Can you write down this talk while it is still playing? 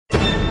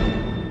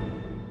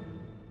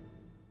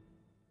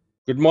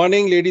Good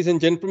morning, ladies and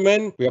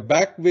gentlemen. We are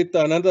back with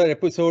another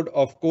episode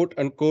of Quote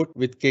Unquote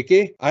with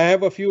KK. I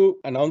have a few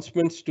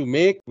announcements to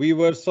make. We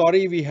were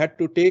sorry we had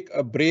to take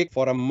a break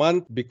for a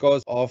month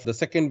because of the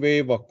second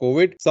wave of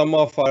COVID. Some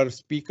of our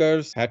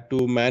speakers had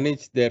to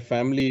manage their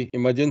family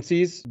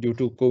emergencies due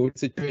to COVID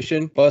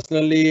situation.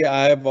 Personally,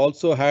 I have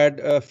also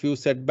had a few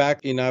setbacks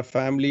in our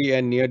family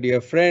and near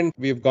dear friends.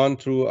 We've gone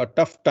through a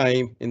tough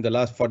time in the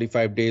last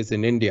 45 days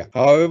in India.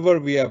 However,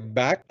 we are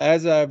back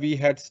as we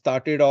had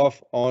started off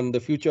on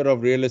the future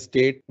of real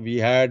estate. We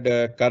had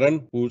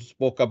Karan who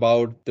spoke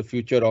about the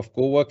future of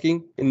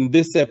co-working. In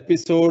this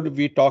episode,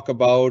 we talk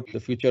about the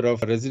future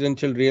of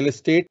residential real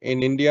estate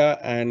in India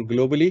and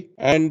globally.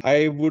 And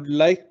I would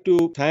like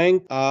to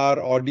thank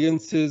our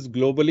audiences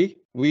globally.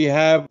 We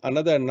have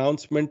another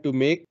announcement to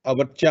make.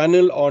 Our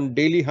channel on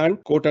Daily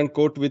Hunt, Quote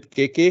Unquote with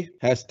KK,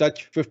 has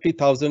touched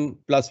 50,000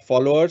 plus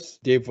followers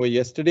day for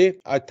yesterday.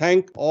 I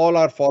thank all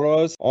our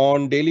followers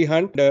on Daily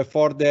Hunt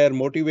for their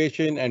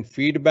motivation and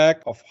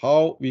feedback of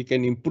how we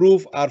can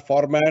improve our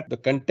format, the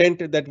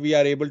content that we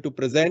are able to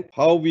present,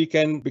 how we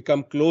can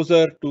become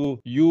closer to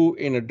you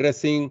in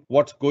addressing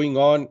what's going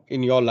on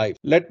in your life.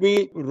 Let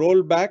me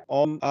roll back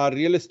on our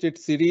real estate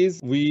series.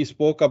 We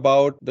spoke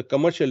about the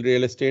commercial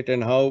real estate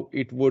and how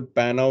it would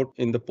pan out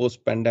in the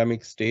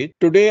post-pandemic stage.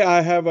 Today, I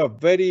have a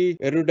very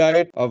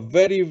erudite, a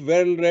very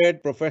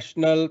well-read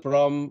professional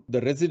from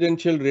the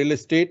residential real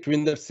estate,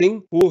 Ashwinder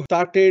Singh, who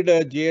started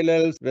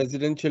JLL's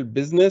residential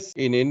business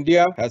in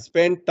India, has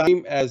spent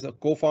time as a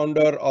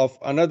co-founder of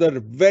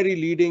another very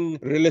leading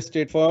real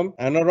estate firm,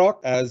 Anarock,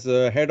 as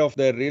head of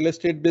their real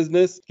estate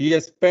business. He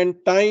has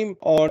spent time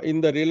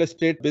in the real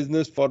estate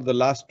business for the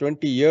last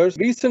 20 years.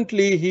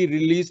 Recently, he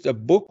released a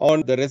book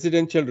on the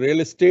residential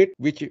real estate,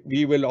 which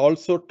we will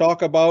also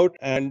talk about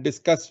and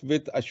discuss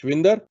with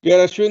Ashwinder.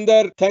 Dear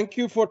Ashwinder, thank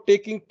you for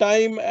taking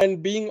time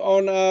and being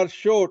on our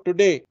show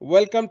today.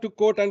 Welcome to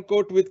Quote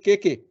Unquote with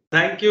KK.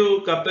 Thank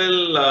you,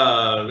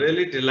 Kapil.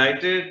 Really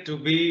delighted to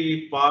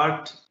be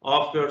part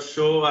of your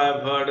show.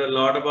 I've heard a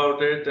lot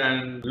about it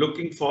and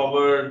looking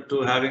forward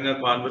to having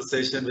a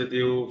conversation with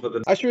you for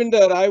the.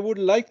 Ashwinder, I would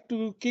like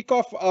to kick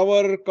off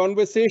our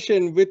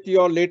conversation with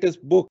your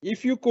latest book.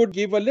 If you could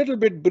give a little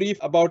bit brief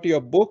about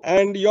your book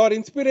and your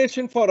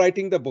inspiration for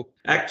writing the book.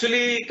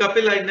 Actually,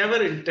 Kapil, I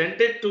never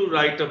intended to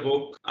write a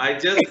book. I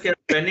just kept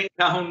penning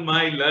down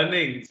my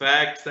learning,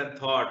 facts and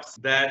thoughts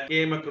that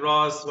came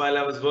across while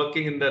I was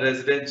working in the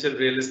residential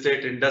real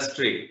estate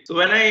industry. So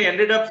when I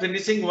ended up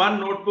finishing one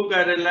notebook,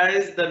 I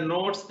realized the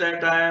notes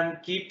that I am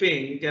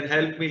keeping can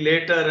help me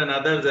later and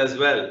others as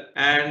well.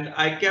 And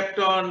I kept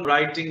on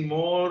writing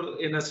more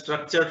in a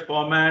structured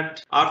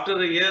format.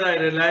 After a year, I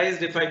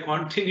realized if I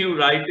continue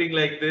writing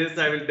like this,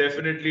 I will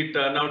definitely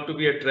turn out to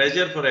be a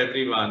treasure for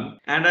everyone.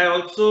 And I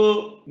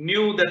also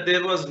knew that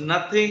there was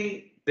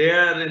nothing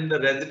there in the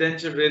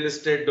residential real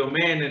estate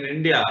domain in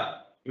India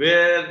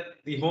where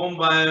the home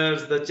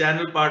buyers, the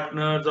channel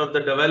partners, or the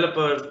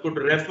developers could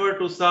refer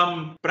to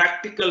some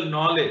practical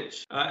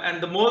knowledge.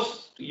 And the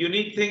most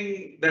unique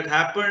thing that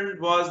happened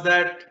was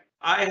that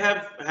I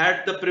have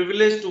had the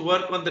privilege to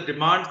work on the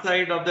demand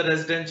side of the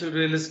residential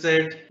real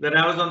estate. Then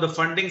I was on the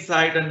funding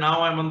side, and now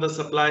I'm on the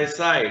supply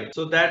side.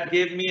 So that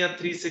gave me a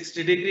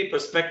 360-degree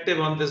perspective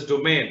on this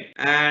domain.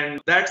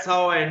 And that's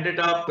how I ended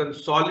up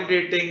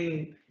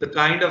consolidating the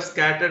kind of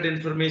scattered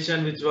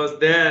information which was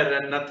there,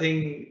 and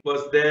nothing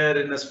was there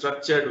in a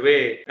structured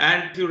way.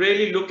 And if you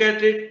really look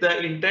at it,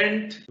 the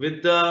intent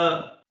with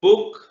the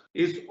book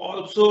is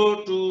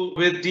also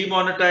with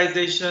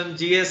demonetization,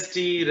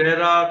 GST,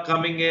 RERA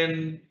coming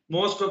in,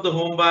 most of the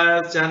home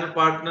buyers, channel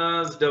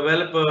partners,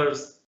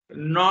 developers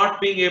not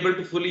being able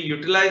to fully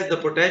utilize the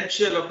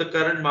potential of the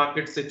current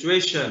market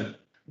situation.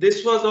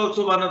 This was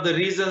also one of the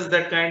reasons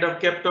that kind of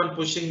kept on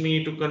pushing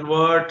me to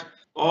convert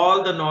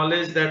all the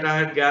knowledge that I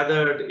had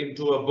gathered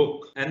into a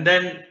book. And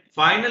then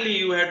finally,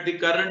 you had the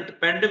current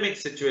pandemic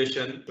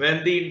situation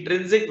when the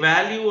intrinsic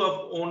value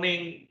of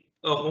owning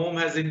a home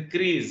has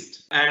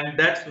increased, and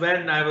that's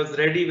when I was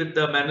ready with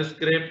the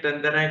manuscript,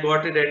 and then I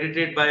got it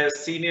edited by a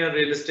senior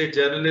real estate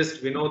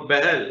journalist, Vinod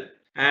Bahel,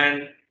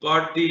 and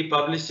got the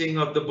publishing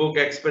of the book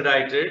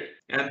expedited,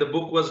 and the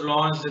book was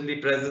launched in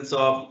the presence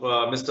of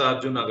Mr.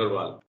 Arjun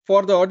Agarwal.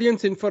 For the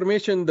audience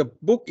information, the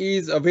book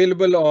is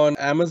available on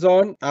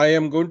Amazon. I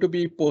am going to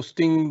be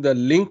posting the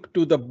link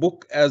to the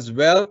book as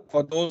well.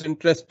 For those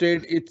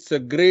interested, it's a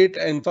great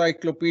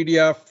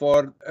encyclopedia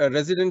for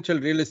residential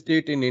real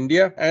estate in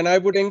India. And I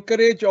would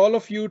encourage all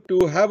of you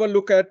to have a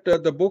look at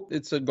the book.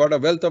 It's got a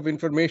wealth of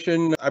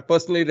information. I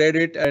personally read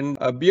it. And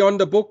beyond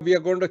the book, we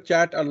are going to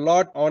chat a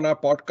lot on our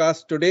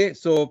podcast today.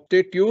 So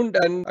stay tuned.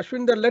 And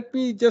Ashwinder, let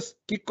me just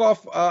kick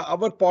off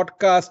our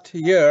podcast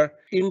here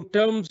in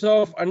terms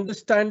of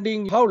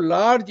understanding how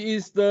large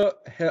is the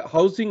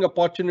housing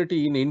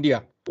opportunity in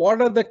India.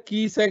 What are the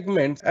key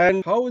segments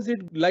and how is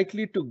it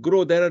likely to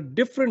grow? There are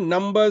different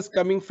numbers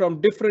coming from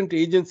different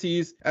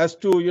agencies as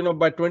to,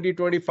 by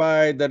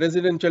 2025, the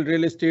residential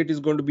real estate is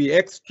going to be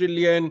X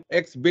trillion,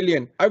 X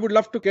billion. I would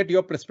love to get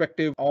your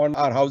perspective on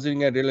our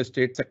housing and real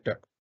estate sector.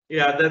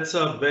 Yeah, that's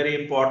a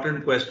very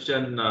important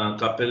question,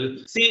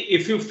 Kapil. See,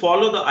 if you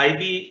follow the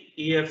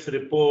IBEF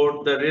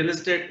report, the real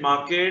estate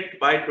market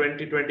by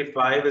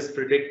 2025 is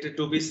predicted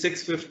to be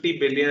 650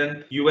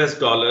 billion US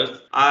dollars.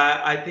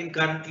 I think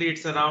currently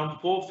it's around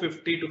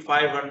 450 to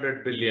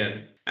 500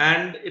 billion.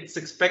 And it's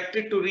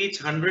expected to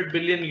reach 100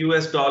 billion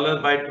US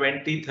dollar by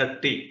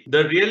 2030.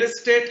 The real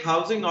estate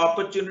housing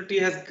opportunity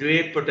has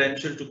great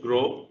potential to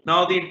grow.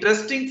 Now, the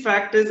interesting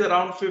fact is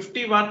around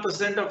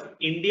 51% of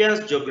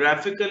India's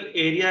geographical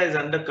area is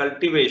under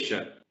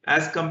cultivation,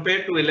 as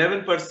compared to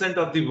 11%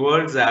 of the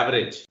world's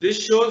average.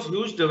 This shows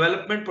huge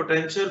development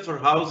potential for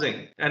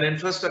housing and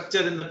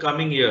infrastructure in the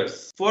coming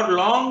years. For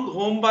long,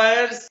 home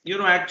buyers,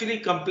 actually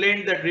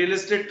complained that real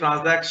estate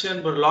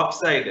transactions were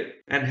lopsided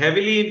and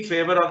heavily in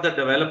favor of the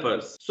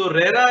developers. So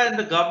RERA and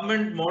the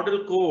government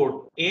model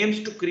code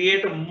aims to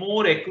create a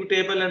more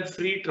equitable and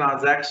free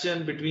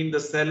transaction between the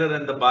seller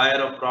and the buyer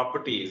of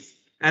properties.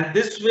 And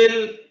this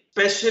will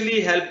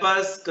especially help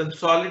us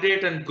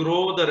consolidate and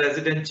grow the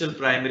residential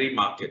primary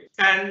market.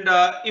 And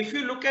if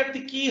you look at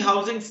the key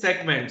housing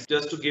segments,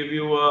 just to give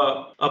you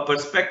a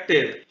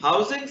perspective,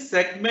 housing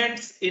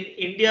segments in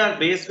India are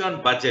based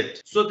on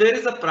budget. So there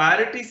is a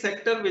priority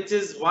sector which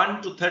is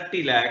 1 to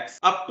 30 lakhs,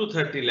 up to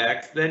 30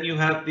 lakhs. Then you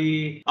have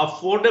the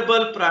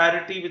affordable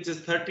priority which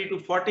is 30 to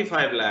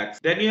 45 lakhs.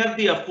 Then you have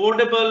the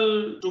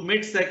affordable to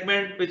mid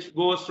segment which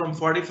goes from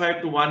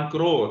 45 to 1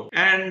 crore.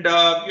 And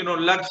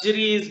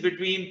luxury is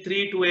between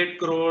 3 to 8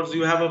 crores.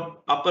 You have a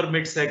upper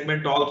mid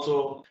segment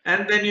also,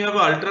 and then you have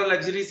an ultra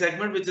luxury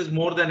segment which is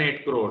more than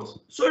 8 crores.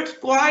 So it's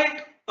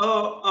quite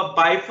a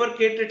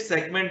bifurcated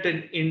segment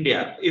in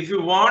India. If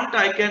you want,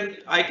 I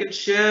can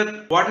share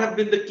what have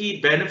been the key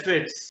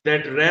benefits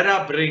that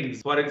RERA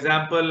brings. For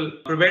example,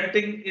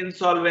 preventing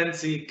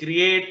insolvency,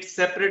 create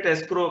separate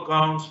escrow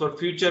accounts for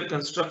future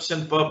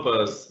construction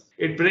purpose.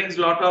 It brings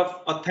a lot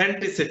of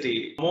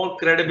authenticity, more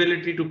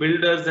credibility to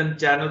builders and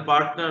channel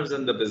partners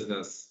in the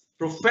business.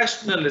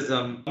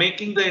 Professionalism,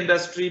 making the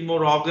industry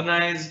more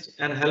organized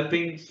and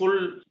helping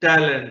full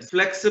talent,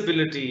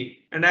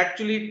 flexibility, and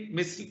actually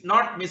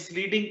not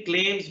misleading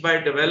claims by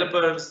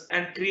developers,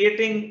 and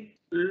creating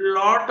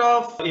lot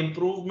of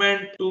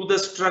improvement to the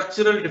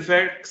structural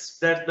defects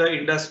that the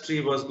industry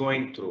was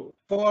going through.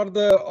 For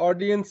the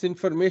audience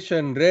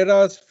information,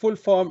 RERA's full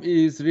form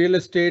is Real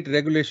Estate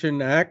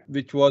Regulation Act,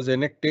 which was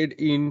enacted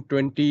in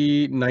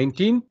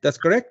 2019. That's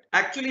correct?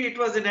 Actually, it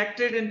was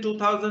enacted in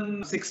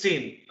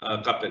 2016,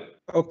 Kapil.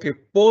 Okay.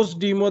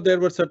 Post-demo,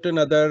 there were certain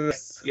other...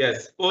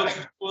 Yes.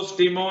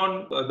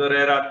 Post-demo, the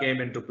RERA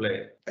came into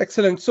play.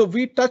 Excellent. So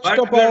we touched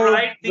about... You're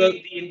right,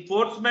 the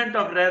enforcement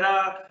of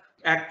RERA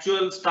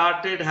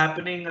started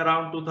happening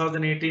around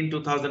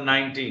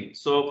 2018-2019.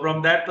 So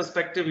from that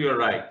perspective, you're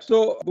right.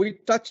 So we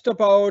touched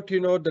about,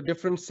 the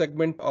different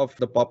segment of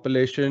the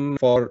population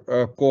for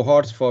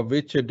cohorts for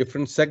which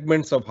different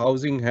segments of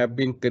housing have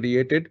been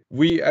created.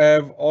 We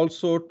have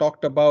also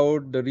talked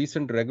about the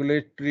recent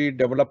regulatory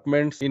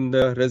developments in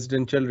the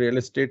residential real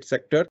estate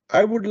sector.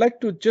 I would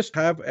like to just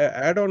have an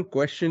add-on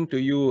question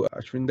to you,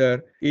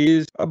 Ashwinder,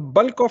 is a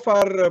bulk of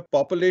our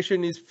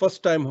population is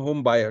first-time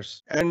home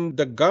buyers, and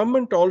the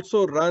government also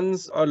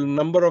runs a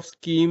number of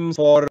schemes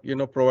for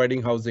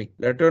providing housing.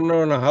 Let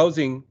alone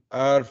housing,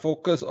 our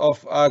focus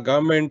of our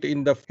government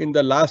in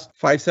the last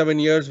 5-7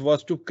 years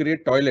was to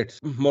create toilets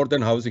more than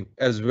housing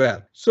as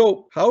well.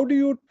 So how do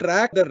you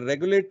track the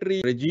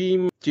regulatory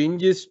regime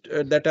changes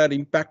that are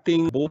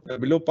impacting both the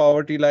below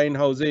poverty line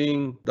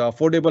housing, the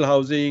affordable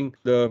housing,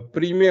 the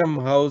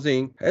premium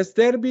housing? Has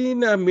there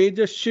been a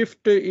major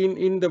shift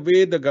in the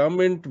way the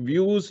government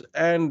views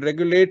and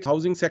regulates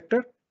housing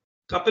sector?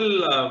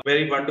 Kapil,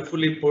 very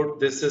wonderfully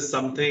put. This is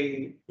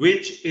something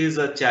which is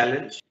a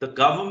challenge. The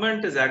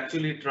government is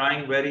actually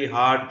trying very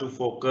hard to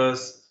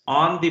focus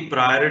on the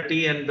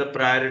priority and the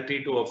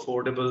priority to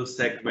affordable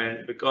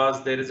segment,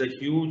 because there is a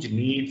huge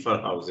need for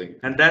housing.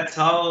 And that's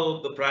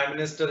how the Prime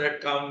Minister had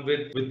come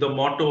with the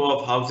motto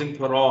of housing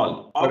for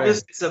all.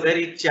 Obviously, it's a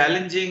very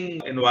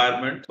challenging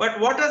environment. But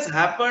what has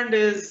happened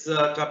is,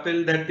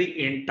 Kapil, that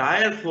the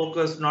entire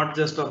focus, not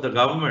just of the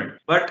government,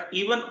 but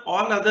even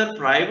all other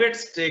private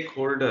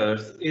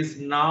stakeholders, is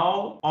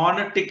now on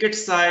a ticket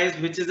size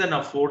which is an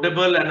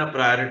affordable and a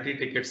priority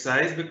ticket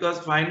size, because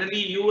finally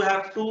you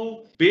have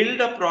to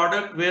build a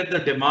product where the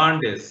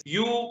demand is.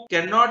 You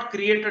cannot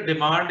create a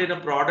demand in a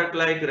product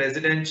like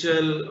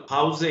residential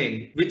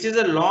housing, which is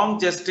a long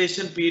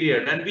gestation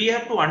period. And we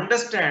have to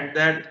understand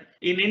that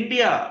in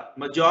India,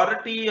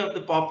 majority of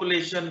the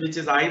population, which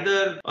is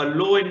either a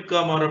low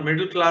income or a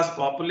middle class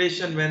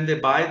population, when they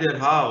buy their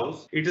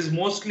house, it is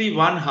mostly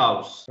one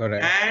house.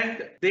 Correct.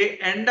 And they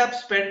end up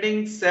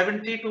spending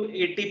 70 to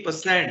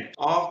 80%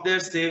 of their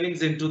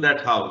savings into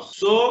that house.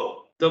 So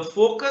the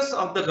focus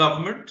of the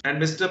government and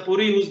Mr.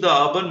 Puri, who's the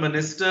urban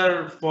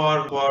minister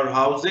for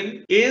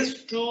housing,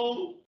 is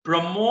to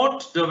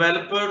promote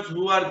developers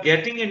who are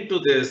getting into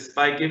this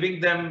by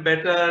giving them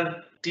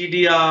better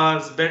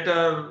TDRs,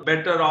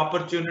 better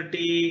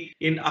opportunity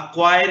in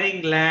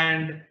acquiring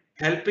land,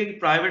 helping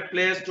private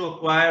players to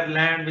acquire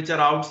land which are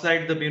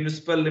outside the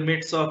municipal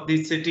limits of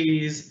the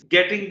cities,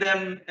 getting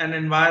them an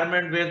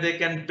environment where they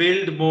can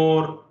build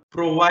more,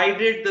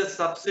 provided the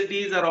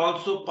subsidies are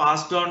also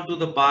passed on to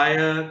the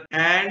buyer.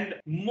 And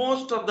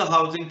most of the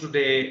housing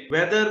today,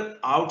 whether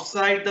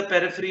outside the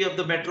periphery of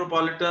the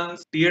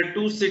metropolitans, tier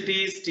 2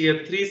 cities,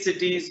 tier 3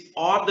 cities,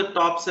 or the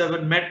top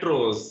 7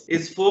 metros,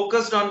 is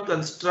focused on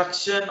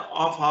construction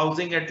of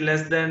housing at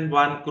less than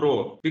 1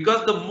 crore.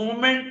 Because the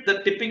moment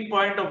the tipping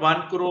point of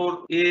 1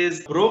 crore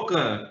is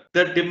broken,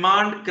 the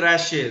demand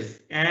crashes,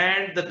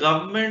 and the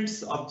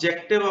government's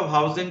objective of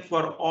housing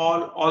for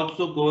all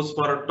also goes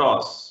for a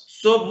toss.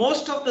 So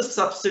most of the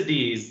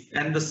subsidies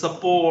and the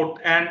support,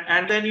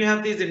 and then you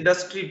have these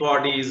industry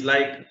bodies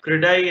like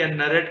CREDAI and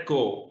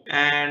NAREDCO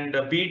and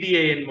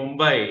BDA in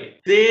Mumbai.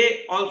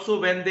 They also,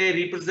 when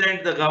they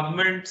represent the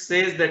government,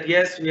 says that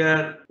yes, we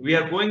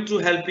are going to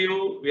help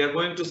you. We are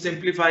going to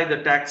simplify the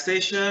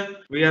taxation.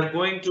 We are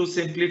going to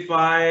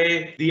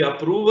simplify the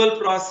approval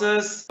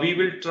process. We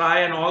will try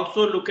and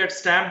also look at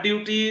stamp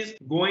duties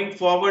going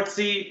forward.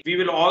 See, we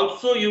will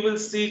also, you will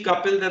see,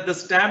 Kapil, that the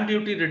stamp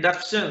duty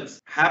reductions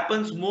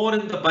happens more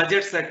in the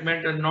budget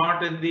segment and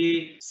not in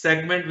the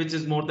segment which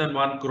is more than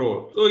 1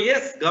 crore. So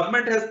yes,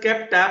 government has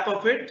kept tap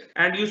of it,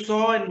 and you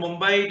saw in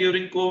Mumbai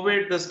during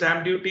COVID, the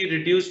stamp duty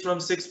reduced from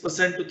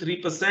 6% to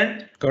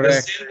 3%.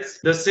 Correct.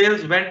 The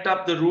sales went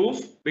up the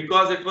roof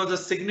because it was a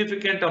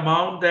significant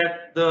amount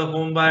that the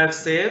home buyer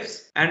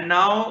saves, and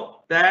now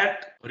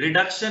that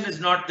reduction is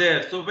not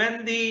there. So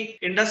when the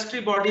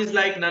industry bodies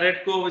like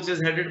NAREDCO, which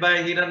is headed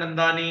by Hira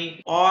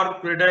Nandani, or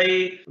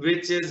CREDAI,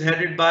 which is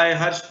headed by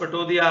Harsh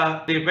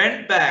Patodia, they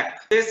went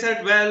back. They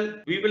said, well,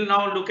 we will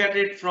now look at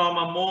it from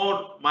a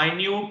more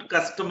minute,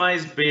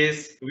 customized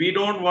base. We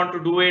don't want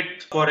to do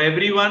it for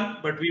everyone,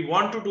 but we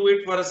want to do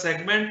it for a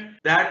segment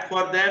that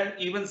for them,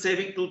 even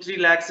saving 2-3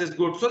 lakhs is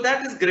good. So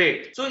that is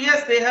great. So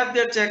yes, they have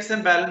their checks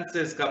and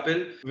balances,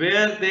 Kapil,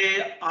 where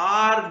they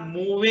are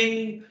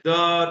moving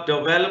the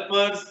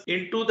developers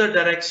into the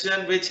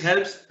direction which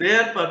helps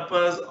their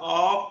purpose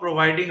of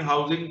providing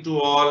housing to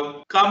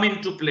all come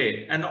into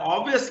play. And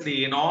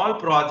obviously, in all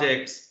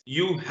projects,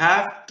 you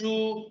have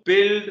to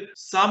build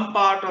some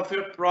part of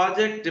your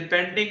project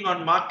depending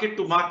on market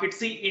to market.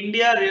 See,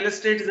 India real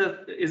estate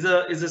is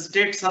a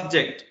state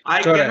subject.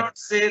 I cannot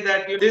say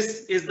that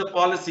this is the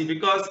policy,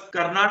 because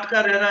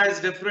Karnataka RERA is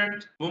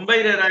different,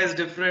 Mumbai RERA is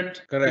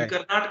different. Correct. The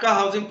Karnataka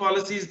housing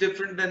policy is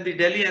different than the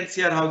Delhi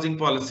NCR housing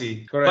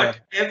policy.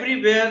 Correct. But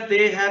everywhere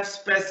they have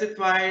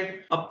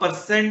specified a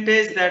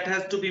percentage that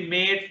has to be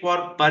made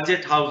for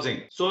budget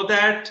housing, so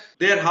that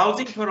their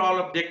housing for all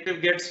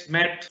objective gets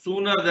met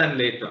sooner than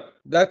later.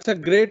 That's a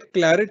great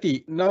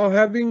clarity. Now,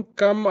 having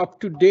come up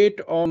to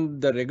date on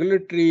the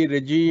regulatory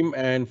regime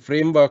and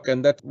framework,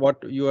 and that's what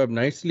you have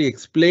nicely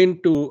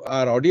explained to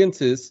our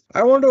audiences,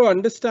 I want to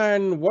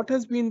understand what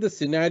has been the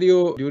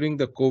scenario during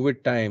the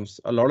COVID times.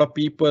 A lot of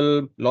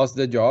people lost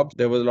their jobs.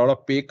 There was a lot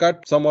of pay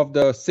cut. Some of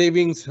the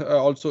savings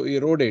also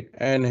eroded,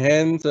 and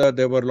hence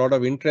there were a lot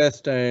of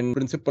interest and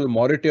principal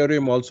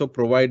moratorium also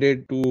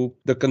provided to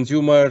the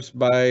consumers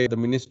by the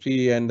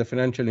ministry and the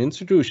financial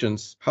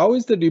institutions. How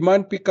is the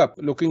demand pickup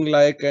looking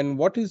like, and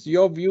what is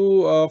your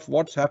view of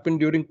what's happened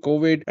during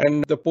COVID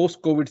and the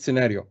post-COVID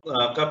scenario?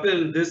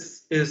 Kapil,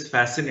 this is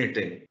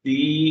fascinating.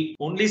 The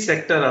only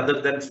sector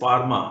other than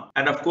pharma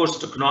and of course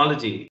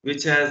technology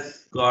which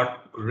has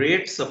got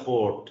great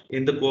support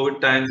in the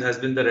COVID times has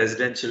been the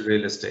residential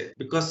real estate,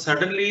 because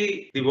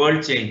suddenly the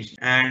world changed.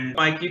 And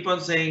I keep on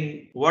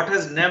saying what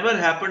has never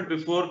happened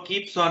before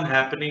keeps on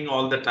happening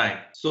all the time.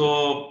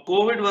 So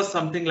COVID was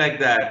something like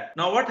that.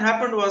 Now what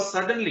happened was,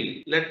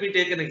 suddenly, let me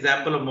take an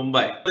example of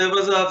Mumbai. There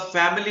was a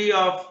family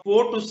of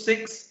 4 to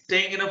 6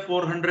 staying in a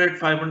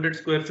 400-500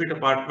 square feet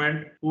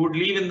apartment who would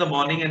leave in the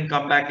morning and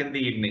come back in the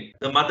evening.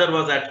 The mother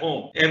was at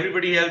home.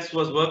 Everybody else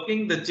was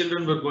working. The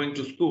children were going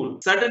to school.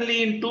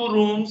 Suddenly in 2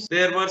 rooms,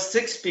 there were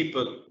 6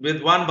 people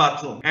with 1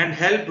 bathroom, and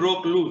hell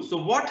broke loose. So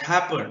what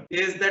happened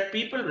is that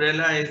people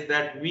realized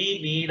that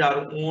we need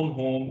our own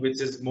home,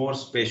 which is more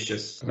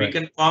spacious. Right. We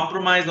can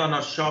compromise on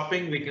our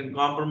shopping. We can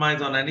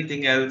compromise on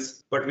anything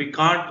else, but we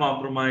can't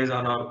compromise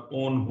on our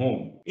own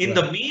home. In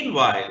the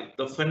meanwhile,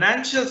 the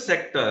financial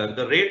sector,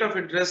 the rate of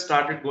interest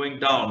started going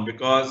down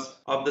because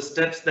of the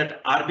steps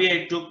that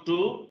RBI took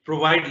to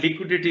provide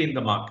liquidity in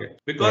the market.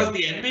 Because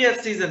the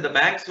NBFCs and the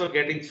banks were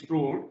getting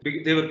screwed,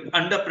 they were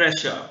under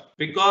pressure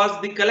because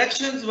the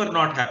collections were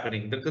not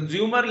happening. The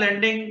consumer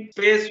lending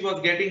space was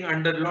getting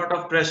under a lot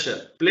of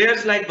pressure.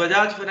 Players like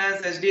Bajaj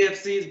Finance,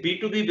 HDFCs,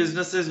 B2B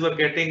businesses were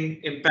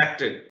getting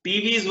impacted.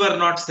 TVs were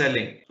not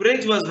selling.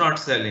 Fridge was not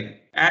selling.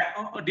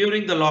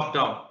 During the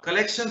lockdown,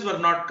 collections were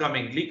not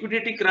coming,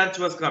 liquidity crunch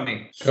was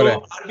coming.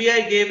 So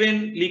RBI gave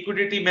in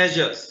liquidity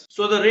measures.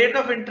 So the rate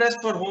of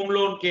interest for home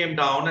loan came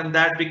down, and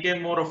that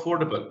became more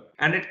affordable.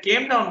 and it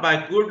came down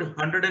by good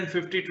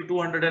 150 to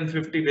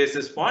 250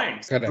 basis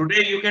points. Correct.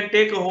 Today, you can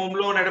take a home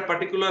loan at a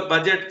particular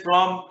budget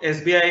from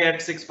SBI at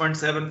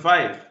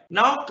 6.75.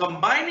 Now,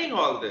 combining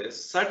all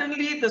this,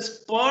 suddenly the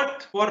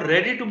spurt for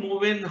ready to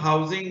move in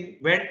housing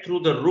went through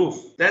the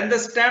roof. Then the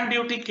stamp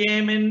duty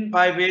came in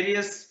by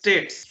various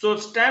states. So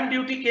stamp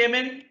duty came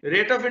in,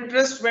 rate of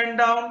interest went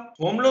down,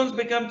 home loans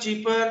become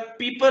cheaper,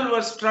 people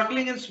were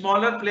struggling in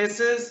smaller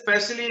places,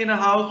 especially in a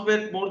house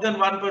where more than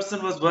one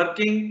person was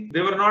working.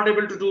 They were not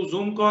able to do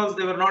Zoom calls,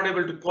 they were not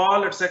able to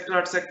call, etc.,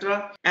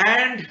 etc.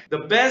 And the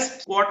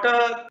best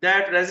quarter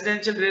that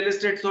residential real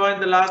estate saw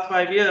in the last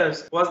 5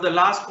 years was the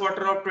last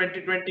quarter of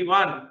 2021,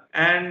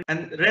 and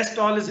rest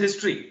all is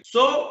history.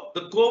 So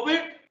the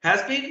COVID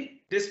has been,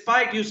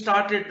 despite you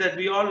started that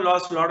we all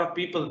lost a lot of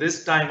people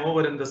this time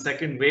over in the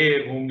second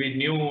wave, whom we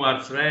knew, our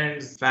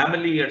friends,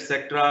 family,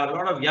 etc., a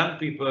lot of young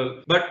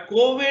people. But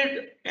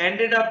COVID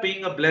ended up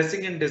being a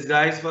blessing in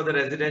disguise for the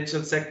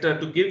residential sector.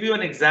 To give you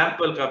an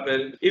example,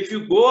 Kapil, if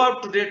you go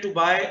out today to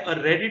buy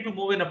a ready to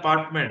move in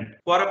apartment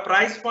for a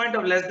price point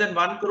of less than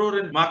 1 crore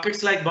in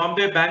markets like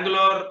Bombay,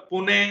 Bangalore,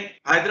 Pune,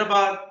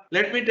 Hyderabad,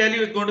 let me tell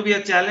you, it's going to be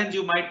a challenge.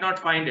 You might not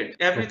find it.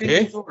 Everything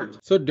is sold.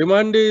 So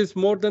demand is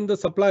more than the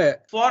supply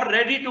for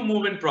ready to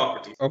move in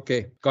property.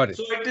 Okay, got it.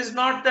 So it is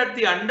not that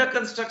the under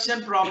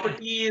construction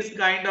property is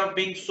kind of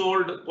being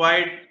sold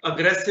quite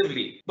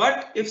aggressively.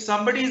 But if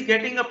somebody is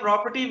getting a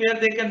property where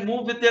they can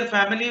move with their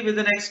family with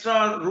an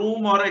extra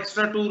room or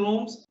extra 2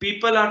 rooms,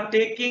 people are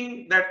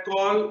taking that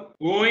call,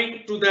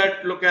 going to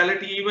that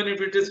locality, even if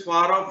it is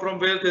far off from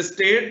where they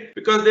stayed,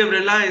 because they've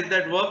realized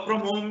that work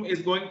from home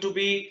is going to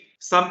be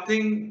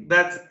something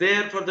that's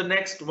there for the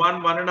next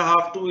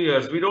 1.5, 2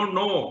 years. We don't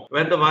know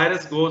when the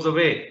virus goes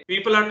away.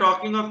 People are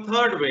talking of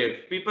third wave.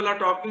 People are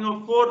talking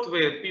of fourth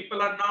wave.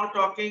 People are now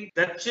talking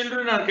that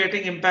children are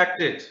getting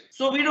impacted.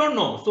 So we don't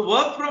know. So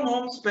work from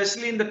home,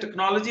 especially in the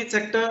technology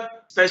sector,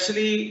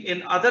 especially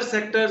in other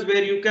sectors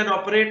where you can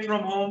operate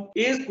from home,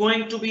 is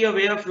going to be a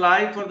way of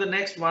life for the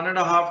next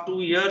 1.5,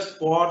 2 years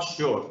for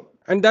sure.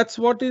 And that's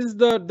what is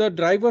the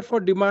driver for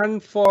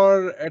demand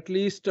for at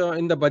least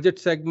in the budget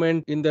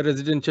segment in the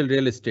residential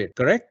real estate,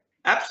 correct?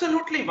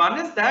 Absolutely. One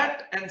is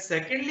that. And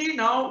secondly,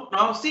 now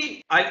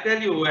see, I'll tell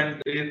you,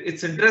 and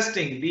it's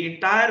interesting. The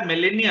entire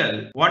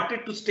millennial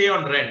wanted to stay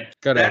on rent.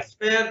 Correct. That's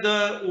where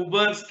the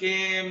Ubers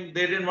came.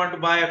 They didn't want to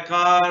buy a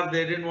car.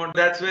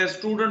 That's where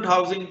student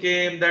housing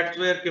came. That's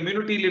where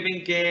community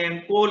living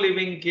came,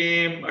 co-living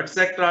came,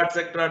 etc.,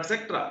 etc.,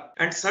 etc.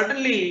 And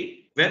suddenly,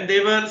 when they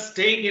were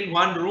staying in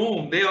one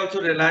room, they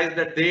also realized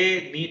that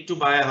they need to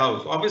buy a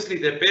house. Obviously,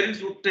 their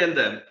parents would tell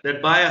them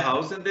that buy a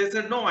house, and they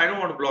said, no, I don't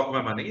want to block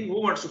my money.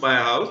 Who wants to buy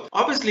a house?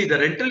 Obviously, the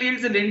rental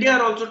yields in India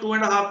are also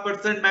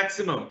 2.5%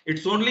 maximum.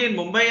 It's only in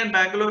Mumbai and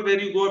Bangalore where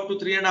you go up to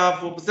 3.5%,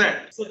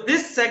 4%. So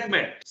this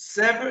segment,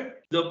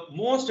 the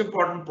most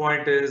important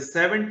point is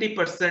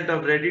 70%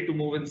 of ready to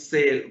move in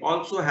sale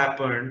also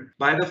happened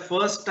by the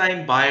first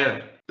time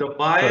buyer. The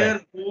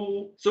buyer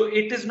so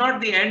it is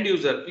not the end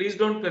user. Please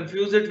don't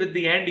confuse it with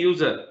the end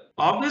user.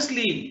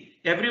 Obviously,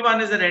 everyone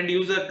is an end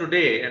user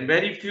today and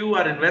very few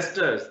are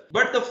investors.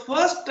 But the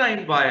first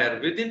time buyer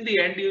within the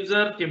end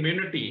user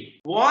community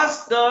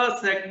was the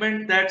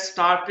segment that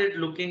started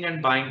looking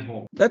and buying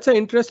home. That's an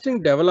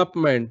interesting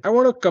development. I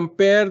want to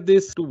compare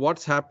this to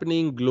what's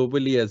happening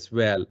globally as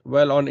well.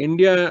 Well, on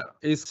India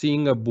is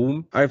seeing a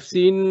boom. I've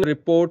seen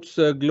reports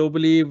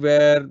globally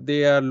where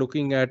they are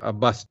looking at a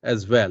bust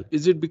as well.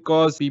 Is it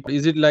because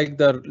is it like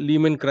the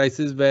Lehman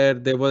crisis where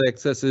there were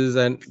excesses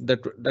and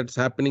that's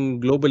happening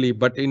globally,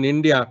 but in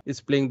India is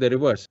playing the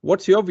reverse?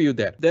 What's your view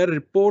there? There are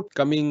reports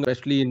coming,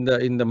 especially in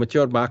the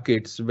mature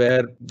markets,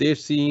 where they're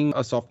seeing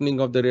a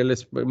softening of the real estate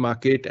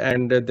market,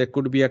 and there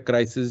could be a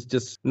crisis,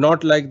 just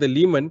not like the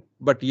Lehman,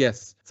 but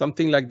yes,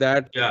 something like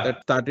that,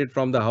 that started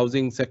from the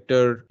housing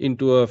sector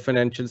into a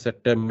financial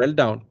sector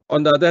meltdown.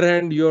 On the other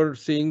hand, you're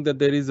seeing that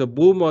there is a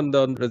boom on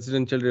the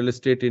residential real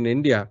estate in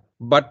India.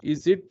 But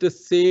is it the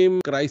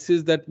same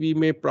crisis that we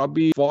may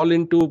probably fall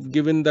into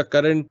given the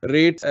current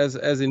rates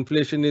as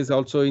inflation is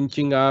also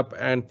inching up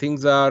and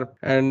things are,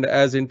 and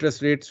as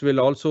interest rates will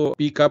also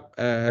peak up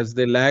as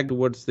they lag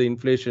towards the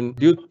inflation?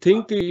 Do you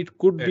think it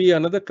could be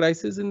another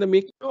crisis in the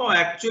making? No,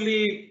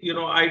 actually,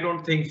 I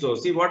don't think so.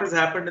 See, what has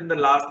happened in the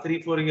last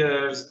 3-4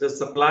 years, the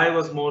supply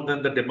was more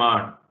than the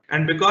demand.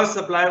 And because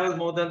supply was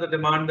more than the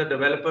demand, the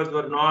developers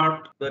were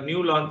not, the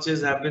new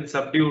launches have been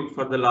subdued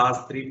for the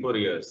last 3-4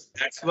 years.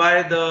 That's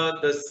why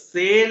the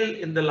sale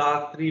in the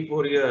last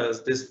 3-4 years,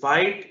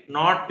 despite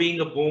not being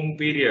a boom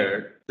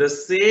period, the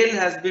sale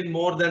has been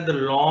more than the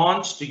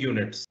launched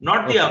units,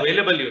 not the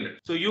available units.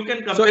 So you can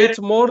compare. So it's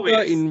more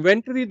the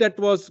inventory that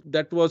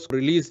was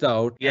released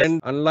out. Yes.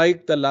 And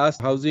unlike the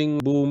last housing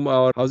boom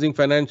or housing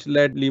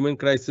finance-led Lehman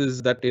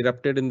crisis that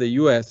erupted in the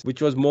US,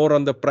 which was more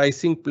on the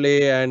pricing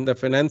play and the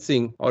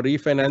financing or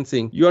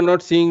refinancing, you are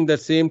not seeing the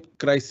same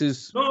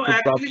crisis. No,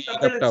 actually,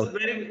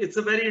 it's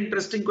a very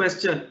interesting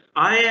question.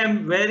 I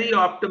am very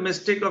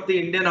optimistic of the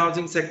Indian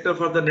housing sector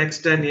for the next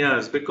 10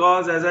 years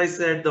because, as I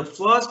said, the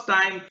first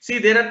time, see,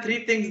 there are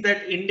three things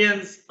that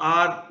Indians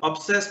are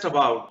obsessed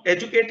about: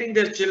 educating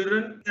their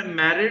children, them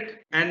married,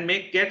 and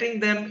getting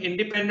them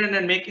independent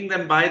and making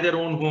them buy their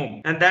own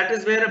home. And that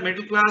is where a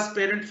middle class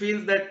parent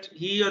feels that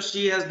he or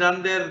she has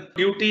done their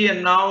duty,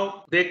 and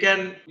now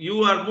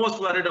you are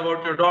most worried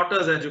about your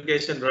daughter's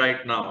education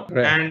right now.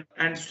 Right.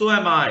 And so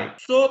am I.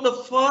 So the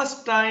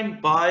first time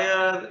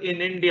buyer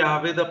in India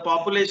with a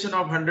population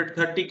of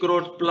 130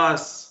 crores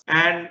plus,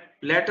 and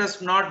let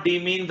us not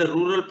demean the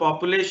rural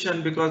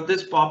population, because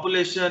this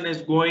population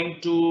is going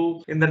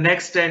to, in the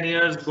next 10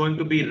 years, going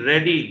to be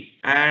ready,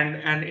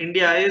 and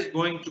India is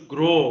going to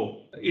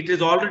grow. It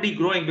is already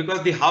growing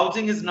because the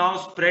housing is now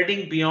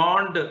spreading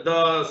beyond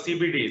the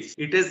CBDs.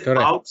 It is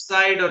Correct.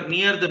 outside or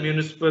near the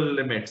municipal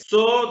limits.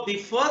 So the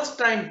first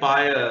time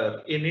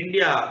buyer in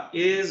India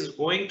is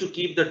going to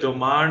keep the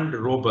demand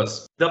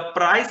robust. The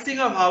pricing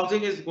of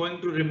housing is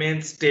going to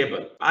remain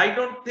stable. I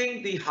don't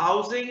think the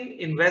housing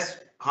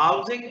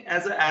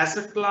as an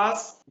asset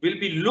class will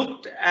be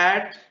looked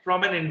at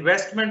from an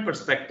investment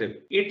perspective.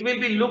 It will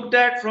be looked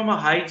at from a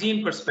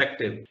hygiene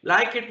perspective,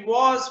 like it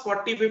was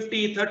 40,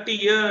 50, 30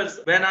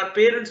 years when our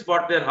parents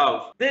bought their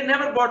house. They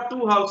never bought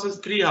two houses,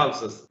 three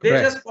houses. They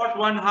just bought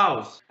one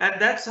house. And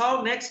that's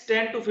how next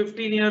 10 to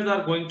 15 years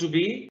are going to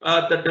be.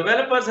 The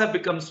developers have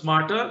become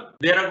smarter.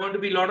 There are going to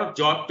be a lot of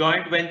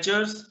joint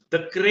ventures.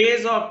 The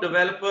craze of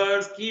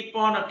developers keep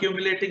on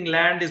accumulating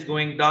land is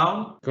going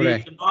down.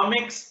 Correct. The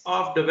economics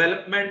of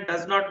development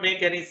does not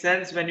make any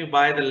sense when you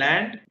buy the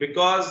land,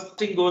 because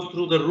costing goes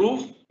through the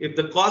roof. If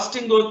the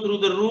costing goes through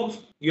the roof,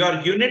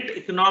 your unit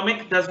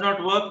economic does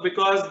not work,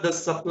 because the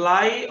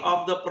supply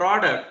of the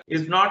product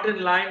is not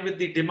in line with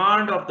the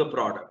demand of the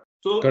product.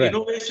 So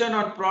innovation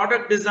on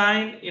product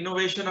design,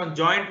 innovation on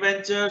joint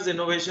ventures,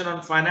 innovation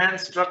on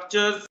finance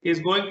structures is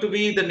going to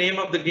be the name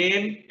of the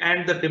game,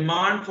 and the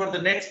demand for the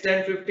next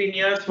 10, 15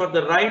 years for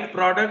the right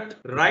product,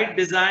 right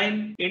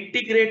design,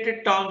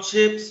 integrated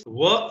townships,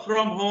 work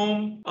from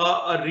home,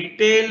 a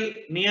retail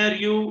near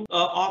you,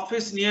 a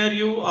office near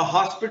you, a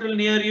hospital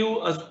near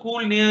you, a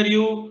school near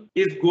you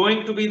is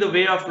going to be the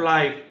way of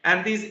life.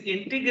 And these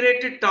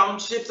integrated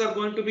townships are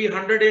going to be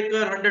 100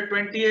 acre,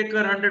 120 acre,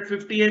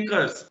 150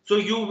 acres. So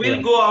you will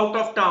go out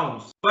of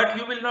towns, but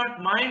you will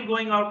not mind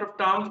going out of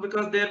towns,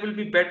 because there will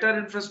be better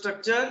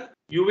infrastructure.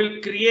 You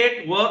will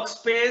create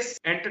workspace,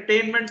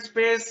 entertainment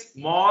space,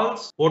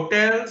 malls,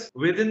 hotels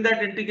within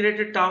that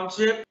integrated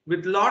township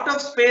with lot of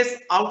space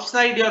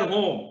outside your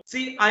home.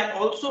 See, I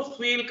also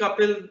feel,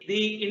 Kapil,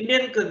 the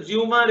Indian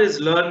consumer is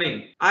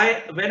learning.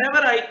 Whenever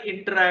I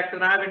interact,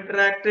 and I've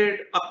interacted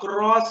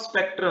across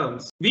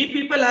spectrums, we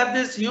people have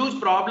this huge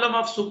problem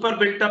of super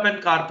built up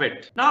and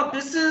carpet. Now,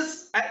 this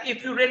is,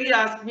 if you really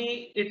ask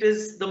me, it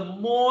is the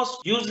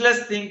most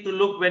useless thing to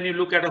look when you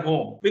look at a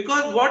home,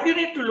 because what you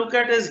need to look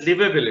at is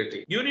livability.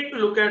 You need to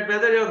look at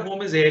whether your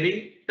home is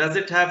airy. Does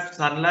it have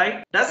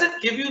sunlight? Does it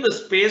give you the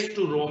space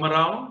to roam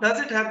around? Does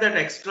it have that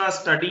extra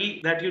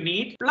study that you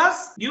need?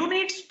 Plus, you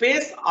need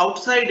space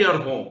outside your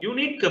home. You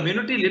need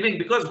community living,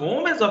 because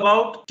home is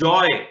about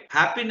joy,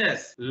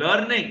 happiness,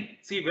 learning.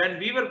 See, when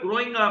we were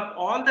growing up,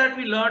 all that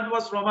we learned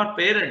was from our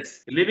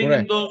parents, living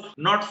in those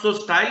not so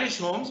stylish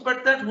homes,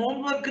 but that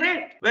homes were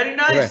great, very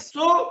nice.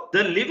 So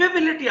the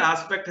livability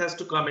aspect has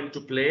to come into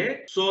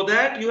play, so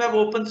that you have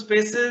open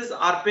spaces.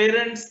 Our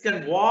parents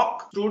can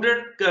walk,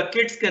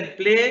 kids can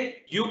play.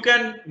 You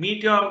can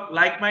meet your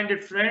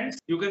like-minded friends.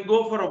 You can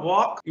go for a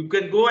walk. You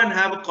can go and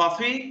have a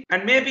coffee.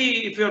 And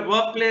maybe if your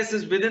workplace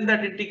is within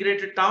that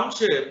integrated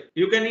township,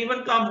 you can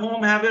even come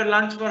home, have your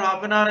lunch for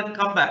half an hour and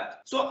come back.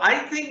 So I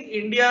think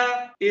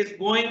India is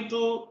going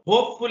to,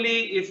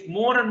 hopefully, if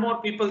more and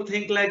more people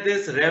think like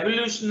this,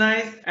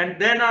 revolutionize, and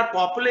then our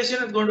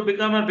population is going to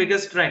become our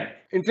biggest strength.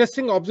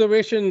 Interesting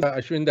observation,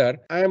 Ashwindar.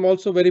 I am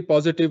also very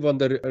positive on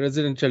the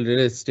residential real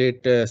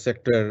estate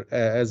sector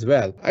as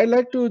well. I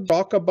like to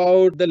talk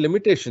about the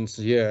limitations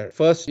here.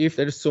 First, if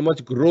there is so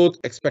much growth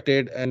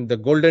expected and the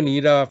golden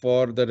era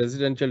for the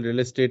residential real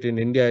estate in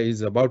India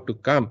is about to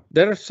come,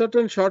 there are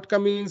certain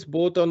shortcomings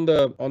both on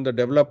the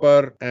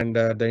developer and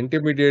the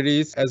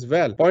intermediaries as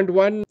well. Point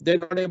one, they're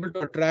not able to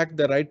attract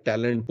the right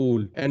talent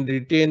pool and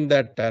retain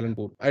that talent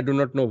pool. I do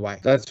not know why.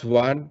 That's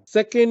one.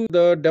 Second,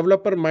 the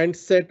developer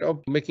mindset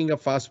of making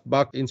a fast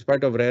buck in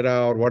spite of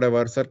RERA or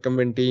whatever,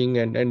 circumventing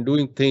and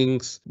doing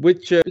things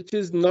which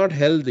is not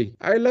healthy.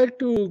 I like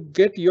to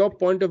get your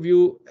point of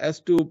view as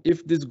to,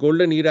 if this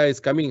golden era is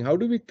coming, how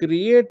do we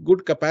create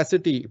good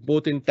capacity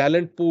both in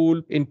talent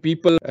pool, in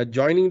people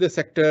joining the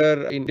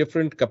sector in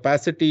different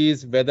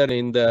capacities, whether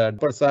in the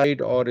upper side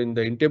or in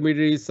the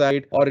intermediary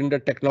side or in the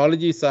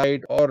technology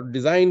side or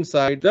design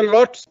side. There are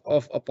lots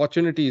of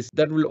opportunities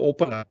that will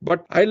open up,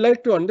 but I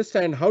like to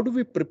understand, how do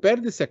we prepare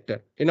the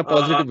sector in a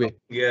positive way?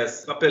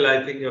 Yes, Kapil,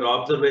 I think your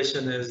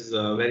observation is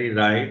very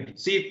right.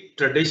 See,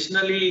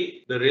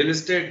 traditionally, the real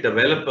estate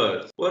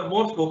developers were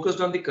more focused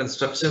on the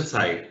construction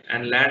side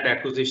and land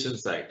acquisition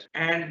side.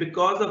 And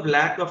because of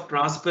lack of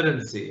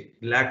transparency,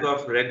 lack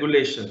of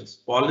regulations,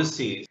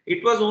 policies,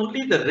 it was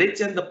only the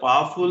rich and the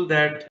powerful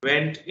that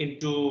went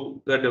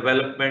into the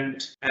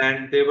development,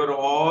 and they were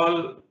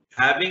all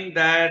having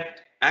that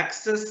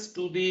access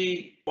to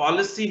the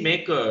policy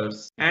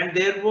makers, and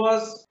there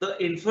was the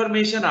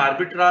information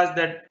arbitrage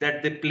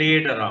that they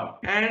played around.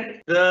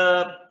 And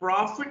the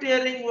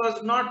profiteering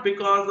was not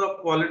because of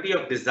quality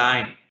of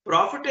design.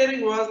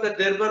 Profiteering was that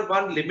there were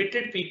one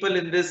limited people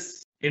in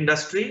this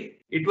industry.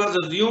 It was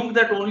assumed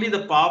that only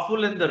the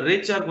powerful and the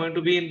rich are going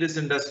to be in this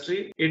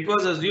industry. It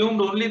was assumed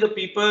only the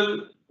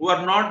people who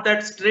are not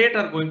that straight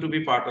are going to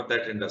be part of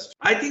that industry.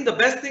 I think the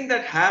best thing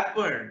that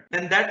happened,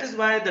 and that is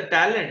why the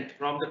talent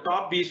from the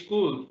top B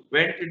schools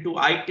went into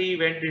IT,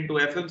 went into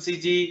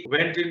FMCG,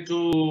 went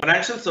into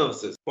financial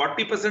services.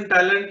 40%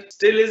 talent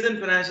still is in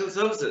financial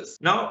services.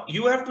 Now,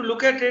 you have to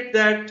look at it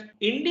that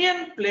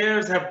Indian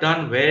players have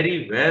done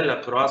very well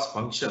across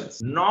functions,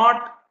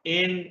 not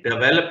in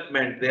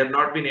development. They have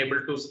not been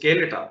able to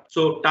scale it up.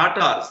 So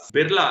Tatas,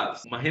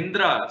 Birlas,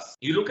 Mahindras,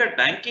 you look at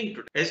banking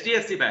today,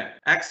 HDFC Bank,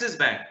 Axis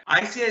Bank,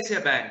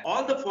 ICICI Bank,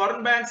 all the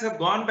foreign banks have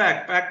gone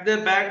back, packed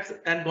their bags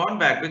and gone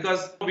back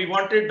because we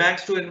wanted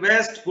banks to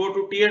invest, go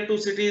to tier 2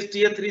 cities,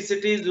 tier 3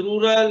 cities,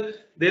 rural.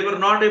 They were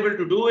not able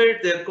to do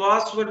it. Their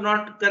costs were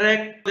not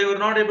correct. They were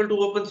not able to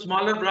open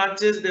smaller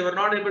branches. They were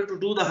not able to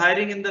do the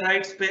hiring in the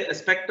right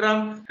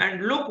spectrum.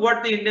 And look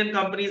what the Indian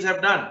companies have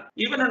done.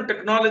 Even on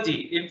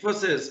technology,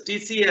 Infosys,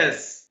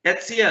 TCS,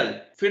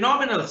 HCL,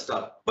 phenomenal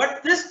stuff.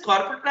 But this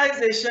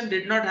corporatization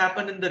did not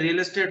happen in the real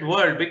estate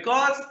world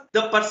because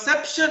the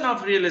perception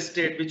of real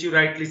estate, which you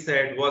rightly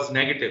said, was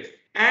negative.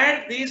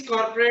 And these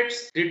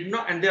corporates did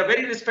not, and they are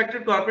very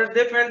respected corporates,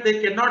 they felt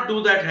they cannot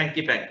do that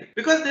hanky-panky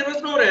because there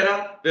was no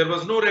RERA, there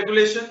was no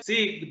regulation.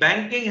 See,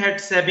 banking had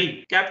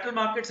SEBI, capital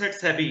markets had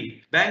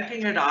SEBI,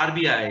 banking had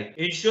RBI,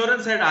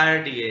 insurance had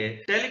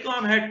IRDA,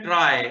 telecom had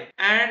TRAI,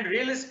 and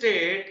real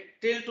estate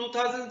till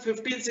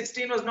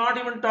 2015-16 was not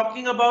even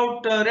talking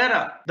about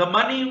RERA. The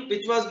money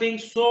which was being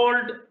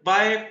sold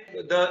by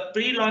the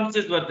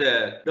pre-launches were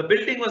there. The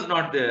building was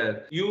not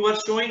there. You were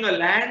showing a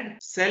land,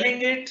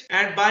 selling it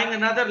and buying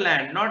another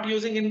land, not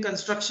using in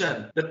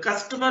construction. The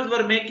customers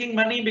were making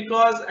money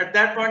because at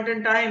that point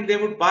in time, they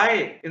would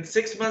buy. In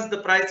 6 months, the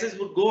prices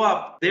would go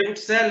up. They would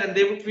sell and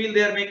they would feel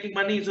they are making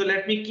money. So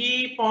let me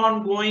keep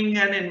on going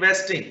and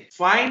investing.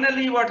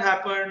 Finally, what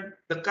happened?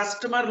 The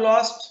customer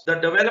lost, the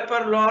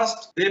developer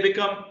lost, they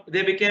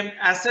became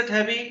asset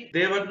heavy,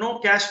 there were no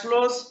cash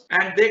flows,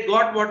 and they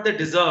got what they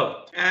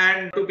deserved.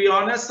 And to be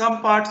honest,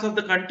 some parts of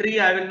the country,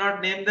 I will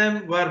not name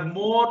them, were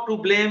more to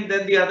blame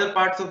than the other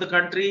parts of the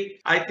country.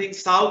 I think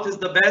South is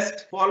the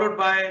best, followed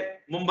by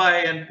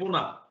Mumbai and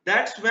Pune.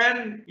 That's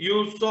when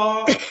you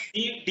saw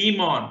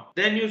DMON,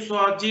 then you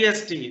saw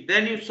GST,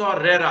 then you saw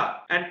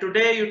RERA. And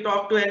today you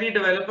talk to any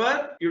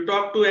developer, you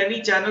talk to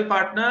any channel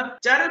partner.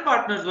 Channel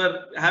partners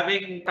were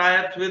having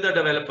tie-ups with the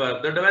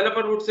developer. The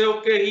developer would say,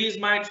 okay, he is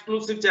my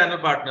exclusive channel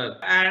partner.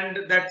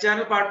 And that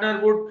channel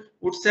partner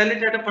would sell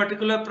it at a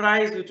particular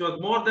price, which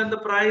was more than the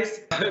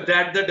price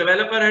that the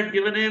developer had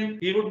given him.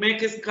 He would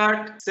make his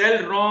cut,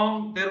 sell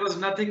wrong. There was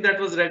nothing that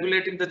was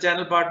regulating the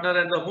channel partner,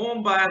 and the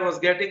home buyer was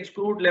getting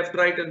screwed left,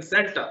 right, and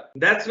center.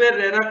 That's where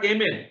RERA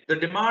came in. The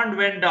demand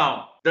went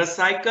down. The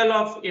cycle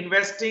of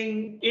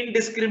investing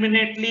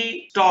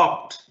indiscriminately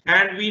stopped.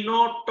 And we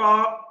know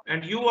top,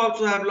 and you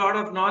also have a lot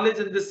of knowledge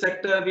in this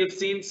sector. We've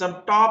seen some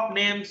top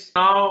names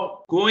now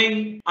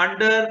going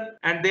under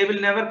and they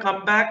will never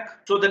come back.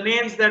 So the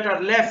names that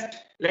are left,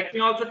 let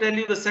me also tell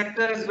you, the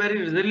sector is very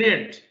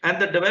resilient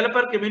and the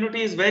developer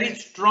community is very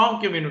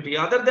strong community.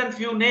 Other than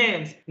few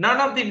names,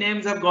 none of the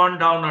names have gone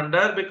down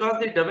under because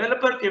the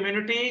developer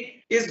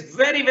community is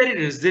very, very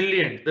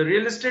resilient. The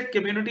real estate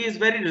community is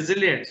very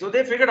resilient. So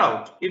they figured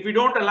out, if we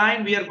don't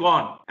align, we are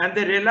gone. And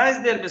they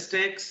realized their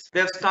mistakes.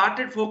 They have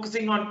started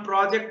focusing on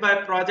project by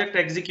project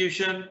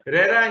execution.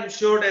 RERA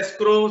ensured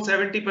escrow,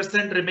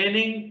 70%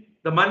 remaining.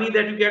 The money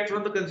that you get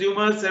from the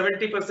consumer,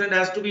 70%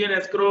 has to be in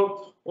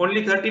escrow.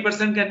 Only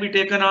 30% can be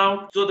taken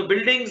out. So the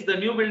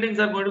new buildings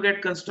are going to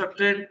get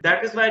constructed.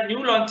 That is why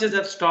new launches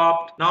have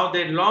stopped. Now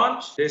they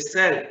launch, they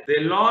sell.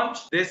 They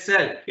launch, they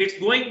sell. It's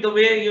going the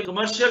way your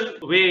commercial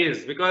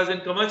ways, because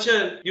in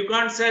commercial, you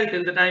can't sell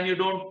till the time you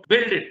don't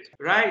build it,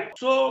 right?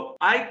 So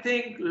I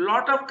think a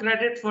lot of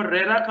credit for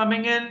RERA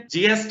coming in,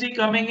 GST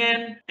coming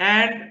in,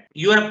 and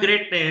you have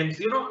great names.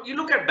 You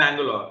look at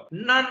Bangalore,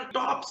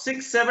 top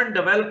 6-7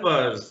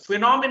 developers,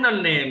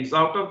 phenomenal names.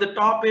 Out of the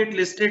top 8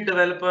 listed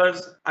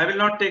developers, I will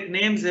not take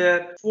names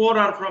here, 4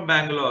 are from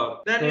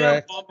Bangalore. Then you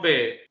have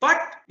Bombay.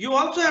 But you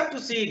also have to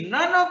see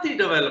none of the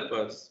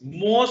developers,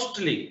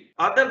 mostly,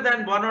 other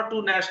than 1 or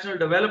 2 national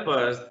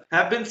developers,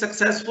 have been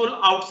successful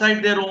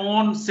outside their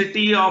own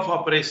city of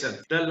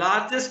operations. The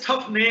largest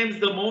of names,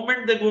 the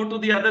moment they go to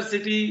the other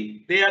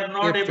city, they are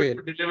not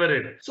able to deliver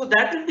it. So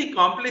that is the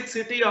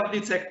complexity of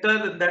the sector,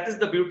 and that is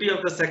the beauty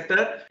of the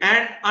sector.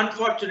 And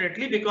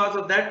unfortunately, because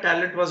of that,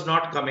 talent was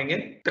not coming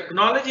in.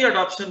 Technology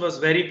adoption was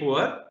very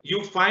poor.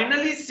 You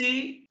finally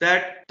see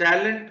that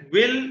talent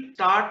will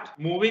start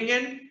moving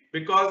in.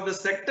 because the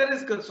sector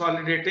is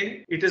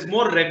consolidating. It is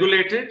more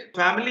regulated.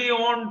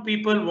 Family-owned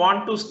people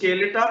want to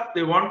scale it up.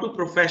 They want to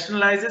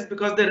professionalize it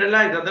because they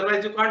realize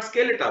otherwise you can't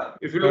scale it up.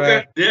 If you look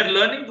at, they are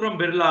learning from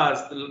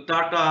Birlas,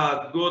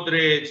 Tata,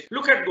 Godrej.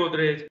 Look at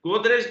Godrej.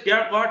 Godrej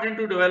got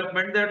into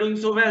development. They are doing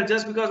so well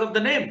just because of the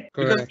name,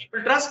 because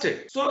people trust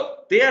it. So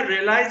they are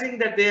realizing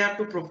that they have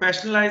to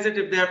professionalize it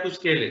if they have to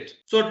scale it.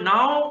 So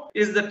now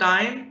is the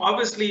time,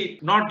 obviously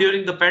not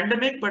during the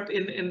pandemic, but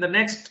in the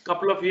next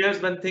couple of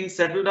years when things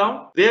settle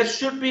down, there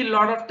should be a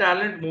lot of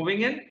talent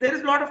moving in. There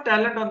is a lot of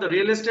talent on the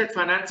real estate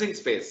financing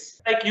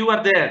space. Like you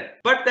are there,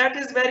 but that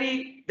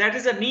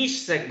is a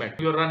niche segment.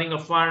 You're running a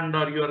fund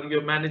or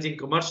you're managing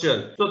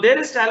commercial. So there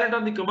is talent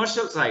on the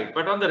commercial side,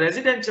 but on the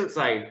residential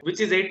side, which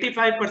is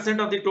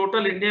 85% of the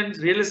total Indian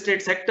real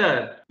estate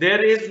sector,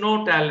 there is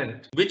no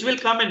talent, which will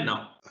come in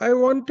now. I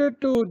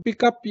wanted to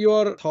pick up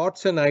your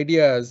thoughts and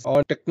ideas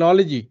on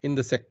technology in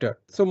the sector.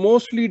 So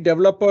mostly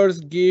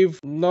developers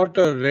give not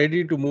a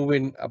ready to move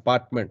in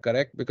apartment,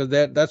 correct? Because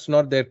that's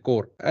not their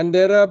core. And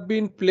there have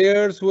been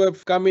players who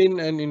have come in,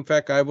 and in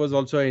fact, I was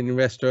also an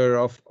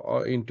investor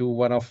into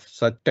one of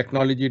such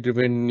technology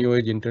driven new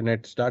age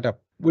internet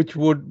startup, which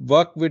would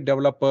work with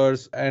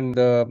developers and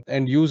the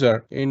end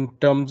user in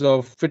terms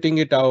of fitting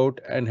it out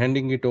and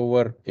handing it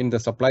over in the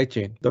supply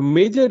chain. The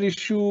major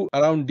issue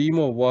around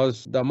demo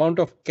was the amount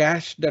of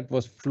cash that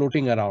was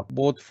floating around,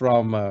 both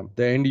from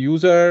the end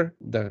user,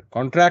 the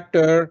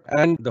contractor,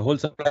 and the whole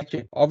supply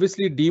chain.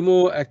 Obviously,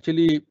 demo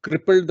actually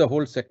crippled the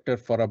whole sector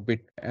for a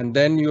bit. And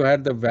then you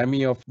had the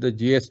whammy of the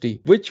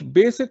GST, which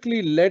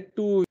basically led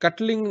to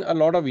cutting a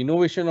lot of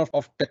innovation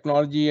of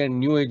technology and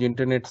new age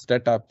internet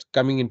startups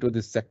coming into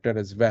this sector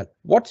as well.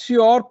 What's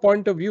your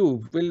point of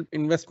view? Will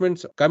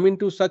investments come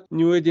into such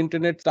new age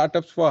internet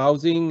startups for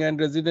housing and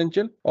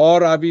residential?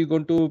 Or are we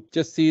going to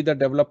just see the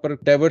developer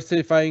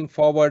diversifying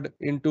forward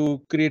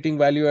into creating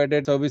value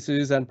added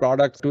services and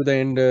products to the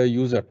end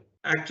user?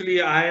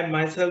 Actually, I am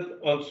myself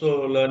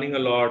also learning a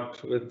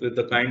lot with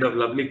the kind of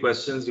lovely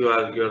questions you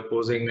are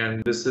posing,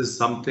 and this is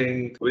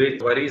something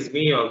which worries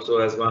me also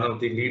as one of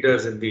the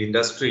leaders in the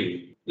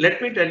industry.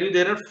 Let me tell you,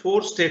 there are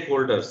four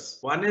stakeholders.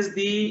 One is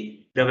the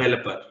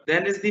developer,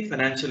 then is the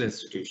financial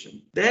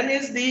institution, then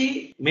is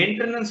the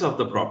maintenance of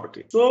the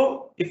property.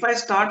 So if I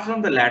start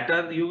from the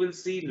latter, you will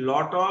see a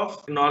lot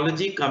of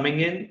technology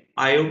coming in,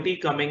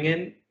 IoT coming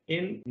in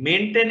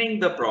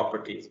maintaining the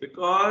properties,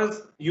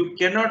 because you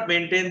cannot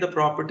maintain the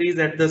properties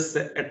at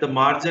the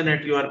margin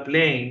that you are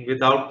playing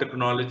without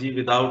technology,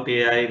 without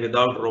AI,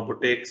 without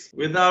robotics,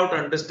 without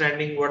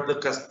understanding what the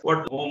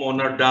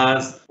homeowner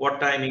does,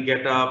 what time he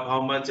get up, how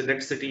much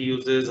electricity he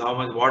uses, how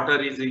much water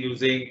is he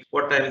using,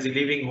 what time is he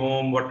leaving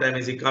home, what time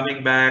is he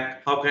coming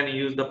back, how can he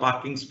use the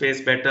parking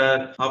space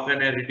better, how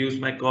can I reduce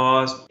my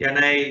cost,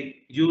 can I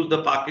use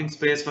the parking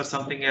space for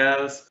something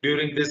else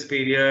during this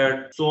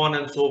period, so on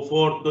and so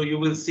forth. So you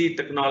will see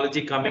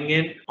technology coming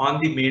in on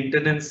the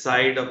maintenance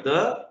side of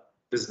the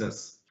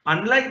business.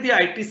 Unlike the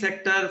IT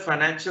sector,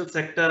 financial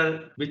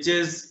sector, which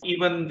is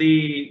even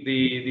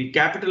the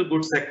capital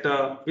goods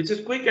sector, which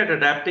is quick at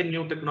adapting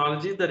new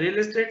technology, the real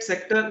estate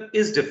sector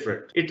is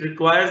different. It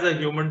requires a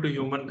human to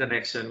human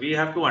connection. We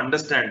have to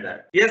understand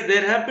that. Yes,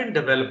 there have been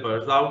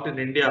developers out in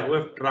India who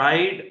have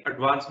tried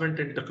advancement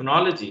in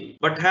technology,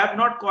 but have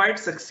not quite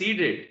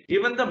succeeded,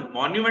 given the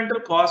monumental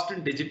cost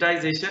in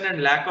digitization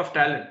and lack of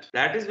talent.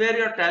 That is where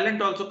your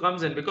talent also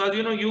comes in, because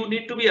you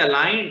need to be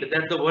aligned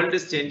that the world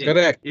is changing.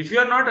 Correct. If you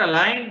are not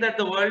aligned that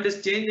the world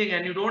is changing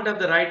and you don't have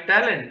the right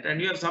talent,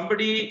 and you have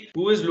somebody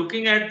who is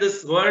looking at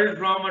this world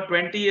from a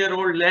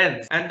 20-year-old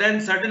lens, and then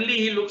suddenly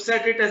he looks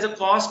at it as a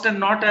cost and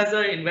not as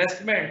an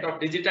investment of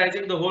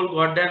digitizing the whole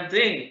goddamn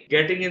thing,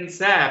 getting in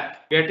SAP,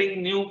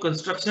 getting new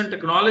construction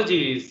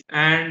technologies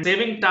and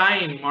saving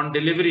time on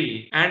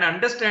delivery, and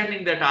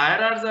understanding that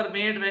IRRs are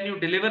made when you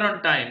deliver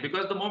on time,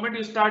 because the moment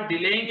you start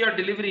delaying your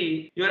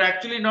delivery, you're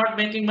actually not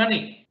making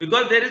money,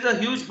 because there is a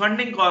huge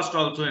funding cost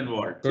also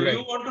involved. Correct. So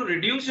you want to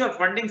reduce your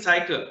funding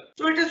cycle.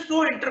 So it is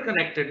so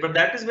interconnected, but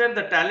that is where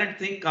the talent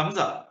thing comes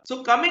up.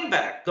 So coming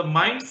back, the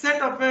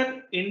mindset of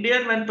an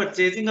Indian when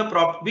purchasing a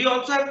property, we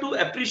also have to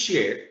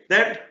appreciate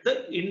that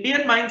the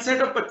Indian mindset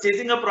of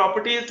purchasing a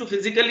property is to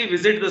physically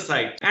visit the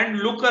site and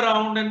look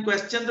around and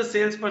question the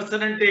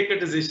salesperson and take a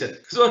decision.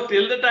 So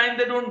till the time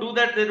they don't do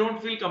that, they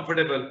don't feel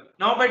comfortable.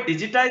 Now by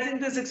digitizing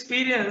this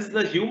experience,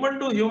 the human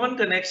to human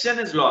connection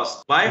is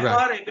lost. By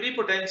far, every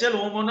potential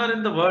homeowner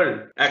in the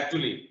world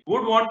actually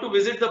would want to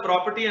visit the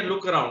property and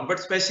look around, but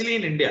especially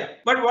in India.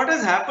 But what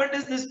has happened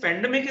is this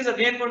pandemic is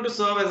again going to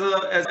serve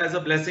as a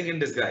blessing in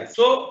disguise.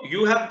 So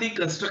you have the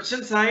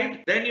construction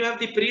side, then you have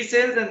the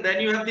pre-sales, and then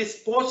you have the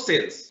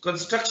post-sales.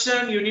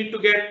 Construction, you need to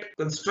get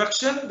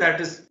construction that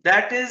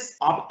is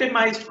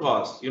optimized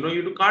cost.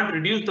 You can't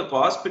reduce the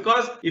cost,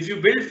 because if you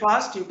build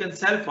fast, you can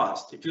sell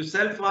fast. If you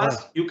sell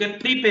fast, you can can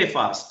prepay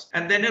fast,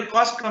 and then your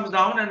cost comes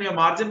down and your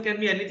margin can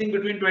be anything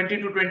between 20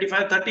 to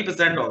 25,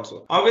 30%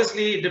 also.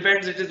 Obviously, it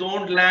depends. It is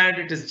owned land,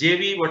 it is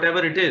JV,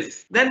 whatever it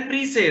is. Then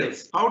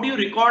pre-sales. How do you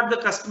record the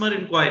customer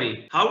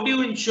inquiry? How do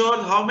you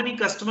ensure how many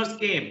customers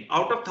came?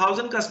 Out of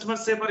 1,000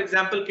 customers, say for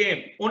example,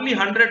 came, only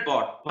 100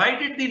 bought. Why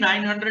did the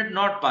 900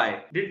 not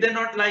buy? Did they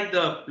not like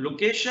the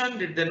location?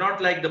 Did they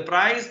not like the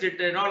price? Did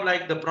they not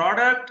like the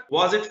product?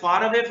 Was it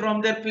far away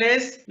from their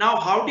place? Now,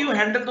 how do you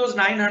handle those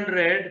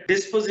 900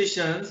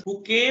 dispositions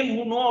who came,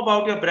 who know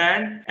about your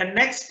brand? And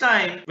next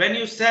time when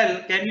you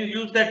sell, can you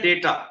use that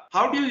data?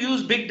 How do you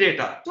use big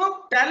data?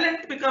 So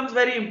talent becomes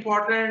very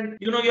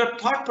important. Your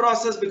thought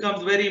process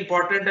becomes very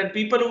important, and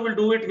people who will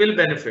do it will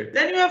benefit.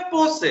 Then you have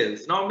post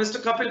sales. Now,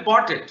 Mr. Kapil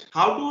bought it.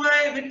 How do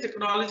I, with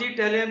technology,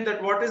 tell him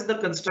that what is the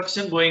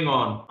construction going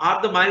on?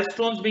 Are the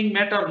milestones being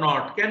met or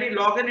not? Can he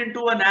log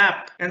into an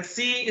app and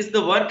see is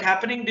the work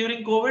happening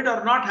during COVID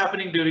or not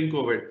happening during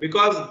COVID?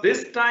 Because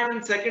this time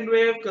in second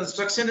wave,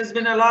 construction has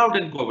been allowed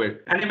in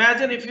COVID. And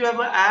imagine if you have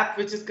an app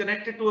which is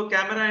connected to a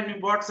camera and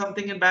you bought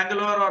something in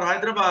Bangalore or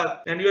Hyderabad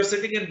and you're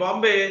sitting in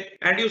Bombay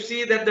and you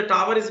see that the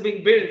tower is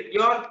being built,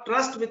 your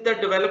trust with that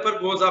developer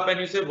goes up and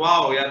you say,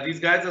 wow, yeah, these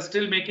guys are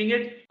still making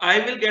it. I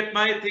will get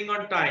my thing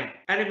on time.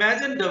 And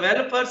imagine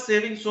developers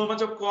saving so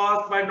much of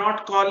cost by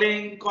not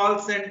calling call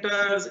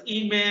centers,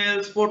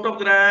 emails,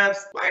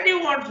 photographs. Why do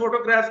you want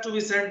photographs to be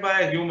sent by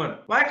a human?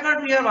 Why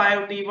can't we have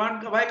IoT?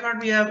 Why can't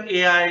we have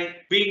AI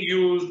being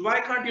used?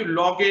 Why can't you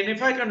log in?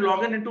 If I can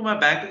log in into my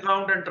bank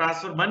account and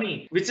transfer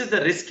money, which is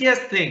the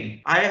riskiest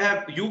thing, I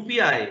have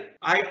UPI.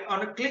 I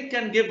on a click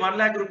can give 1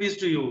 lakh rupees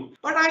to you,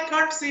 but I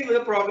can't see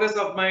the progress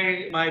of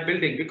my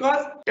building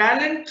because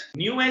talent,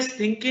 new age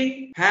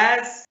thinking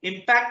has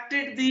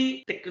impacted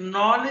the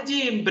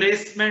technology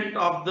embracement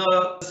of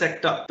the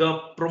sector. The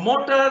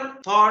promoter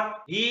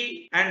thought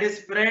he and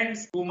his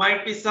friends, who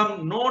might be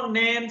some known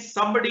names,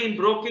 somebody in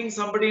broking,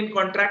 somebody in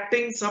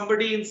contracting,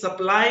 somebody in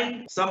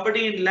supplying,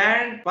 somebody in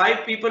land,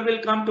 5 people will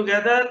come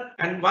together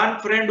and one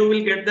friend who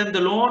will get them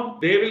the loan,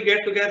 they will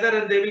get together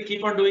and they will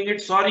keep on doing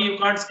it. Sorry, you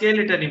can't scale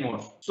it anymore.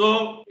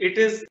 So it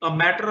is a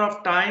matter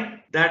of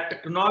time that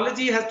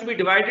technology has to be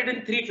divided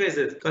in 3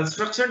 phases: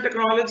 construction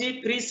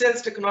technology,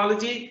 pre-sales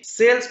technology,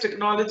 sales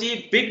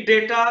technology, big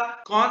data,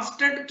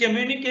 constant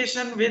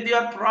communication with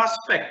your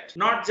prospect,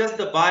 not just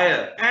the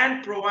buyer,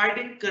 and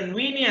providing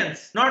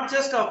convenience, not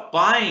just of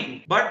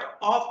buying, but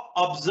of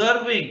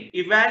observing,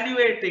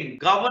 evaluating,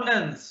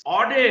 governance,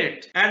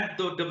 audit. And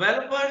the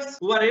developers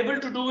who are able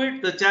to do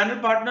it, the channel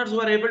partners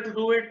who are able to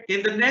do it,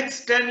 in the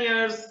next 10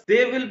 years,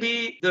 they will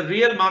be the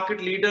real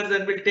market leaders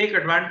and will take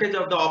advantage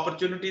of the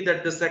opportunity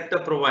that the sector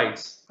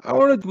provides. I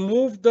want to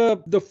move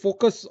the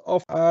focus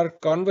of our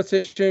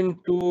conversation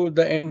to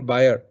the end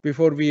buyer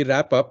before we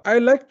wrap up.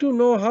 I'd like to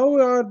know, how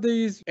are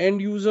these end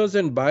users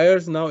and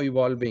buyers now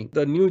evolving?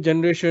 The new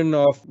generation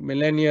of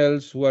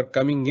millennials who are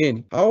coming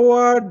in, how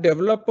are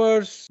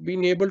developers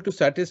being able to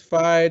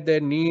satisfy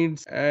their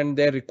needs and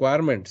their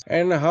requirements?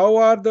 And how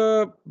are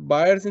the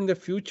buyers in the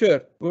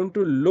future going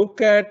to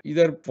look at,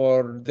 either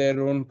for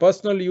their own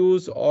personal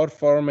use or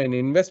from an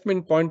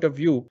investment point of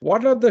view?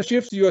 What are the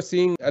shifts you are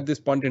seeing at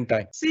this point in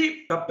time?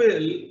 See,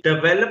 Kapil,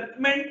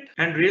 development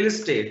and real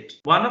estate,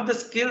 one of the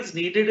skills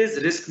needed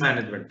is risk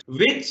management,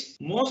 which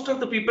most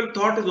of the people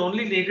thought is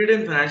only needed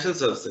in financial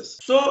services.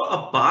 So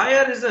a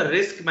buyer is a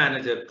risk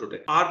manager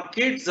today. Our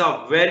kids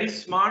are very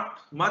smart,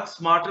 much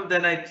smarter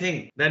than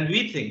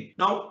we think.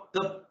 Now,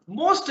 the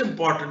most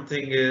important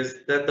thing is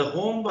that the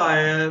home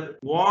buyer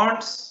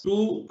wants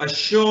to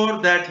assure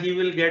that he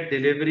will get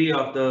delivery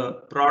of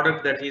the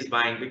product that he's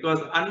buying, because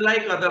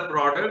unlike other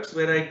products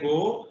where I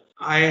go,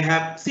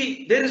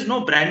 there is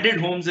no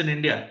branded homes in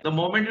India. The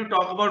moment you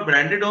talk about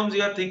branded homes,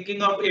 you are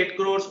thinking of 8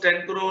 crores,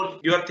 10 crores,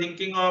 you are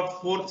thinking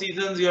of Four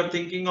Seasons, you are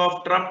thinking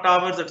of Trump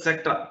Towers,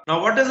 etc.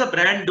 Now, what does a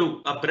brand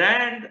do? A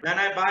brand, when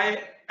I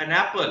buy an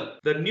Apple,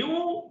 the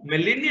new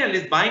millennial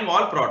is buying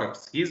all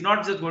products. He's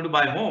not just going to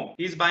buy home.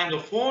 He's buying a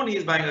phone,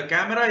 he's buying a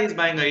camera, he's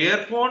buying an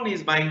earphone,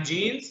 he's buying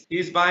jeans,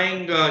 he's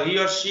buying, he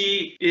or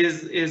she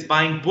is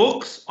buying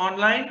books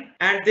online,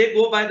 and they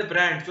go by the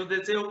brand. So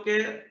they say,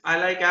 okay, I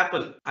like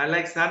Apple, I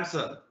like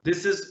Samsung.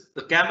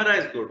 The camera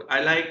is good.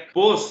 I like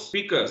Bose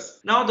speakers.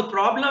 Now, the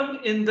problem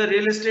in the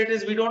real estate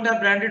is we don't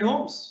have branded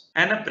homes.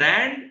 And a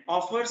brand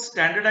offers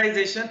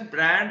standardization,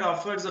 brand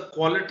offers a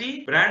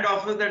quality, brand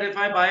offers that if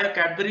I buy a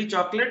Cadbury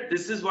chocolate,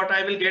 this is what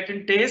I will get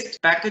in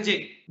taste,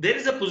 packaging. There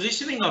is a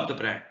positioning of the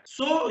brand.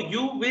 So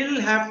you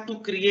will have to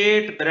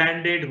create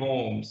branded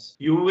homes.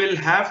 You will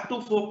have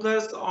to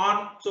focus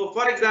on, so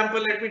for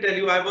example, let me tell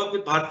you, I work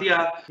with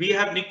Bhartiya. We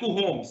have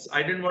Niku Homes.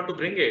 I didn't want to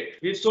bring it.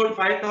 We've sold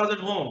 5,000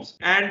 homes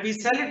and we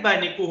sell it by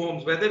Niku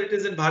Homes, whether it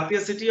is in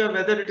Bhartiya city or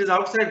whether it is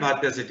outside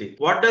Bhartiya city.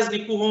 What does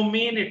Niku Home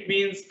mean? It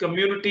means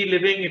community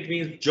living. It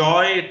means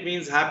joy, it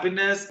means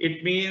happiness,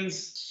 it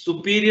means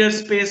superior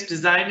space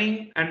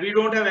designing, and we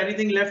don't have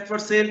anything left for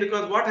sale,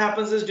 because what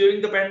happens is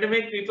during the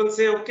pandemic, people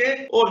say,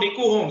 okay, oh,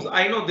 Niku Homes,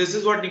 I know this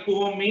is what Niku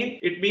Home means.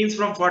 It means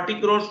from 40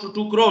 crores to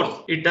 2 crores.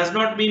 It does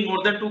not mean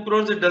more than 2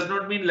 crores. It does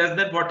not mean less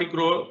than 40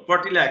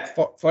 lakhs.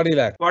 40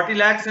 lakhs. 40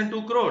 lakhs and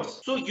 2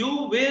 crores. So you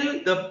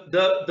will,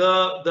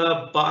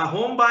 the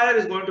home buyer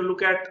is going to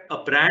look at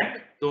a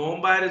brand. The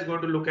home buyer is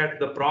going to look at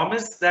the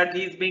promise that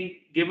he's being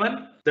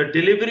given. The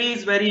delivery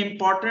is very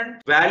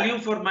important. Value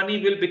for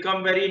money will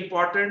become very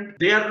important.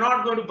 They are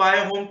not going to buy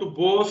a home to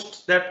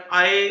boast that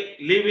I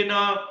live in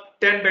a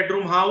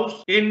 10-bedroom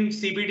house in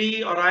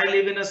CBD or I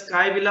live in a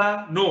sky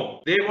villa.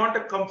 No, they want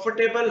a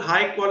comfortable,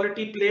 high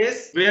quality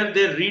place where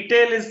their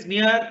retail is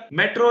near,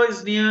 metro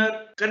is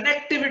near.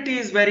 Connectivity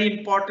is very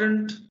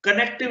important.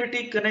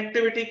 Connectivity,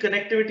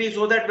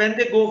 so that when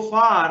they go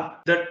far,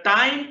 the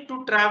time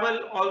to travel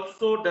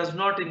also does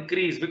not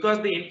increase because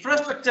the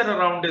infrastructure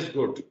around is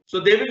good. So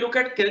they will look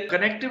at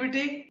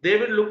connectivity, they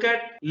will look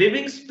at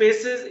living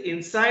spaces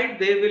inside,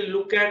 they will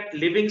look at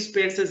living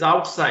spaces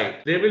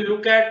outside, they will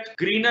look at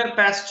greener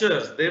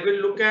pastures, they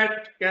will look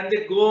at can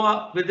they go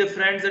up with their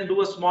friends and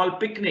do a small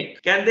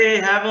picnic, can they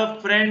have a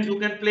friend who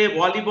can play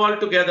volleyball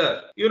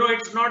together. You know,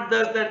 it's not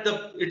just that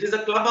it is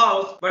a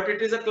clubhouse, but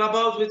it is a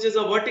clubhouse which is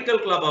a vertical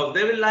clubhouse.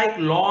 They will like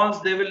lawns,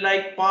 they will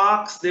like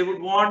parks, they would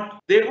want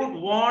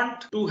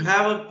to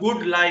have a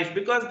good life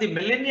because the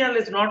millennial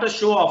is not a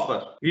show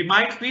offer. We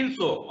might feel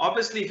so.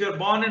 Obviously, if you're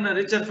born in a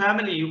richer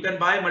family, you can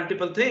buy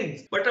multiple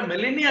things. But a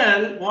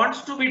millennial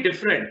wants to be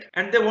different,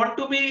 and they want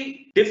to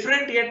be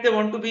different, yet they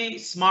want to be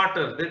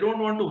smarter. They don't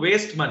want to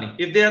waste money.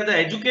 If they are the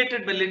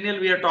educated millennial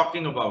we are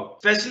talking about,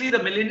 especially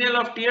the millennial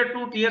of tier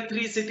 2, tier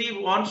 3 city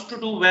wants to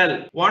do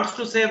well, wants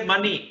to save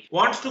money,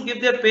 wants to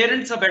give their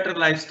parents a better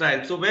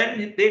lifestyle. So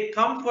when they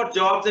come for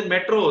jobs in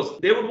metros,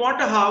 they would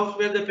want a house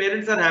where their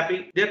parents are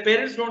happy. Their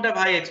parents don't have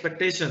high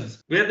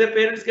expectations. Where their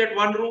parents get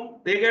one room,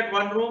 they get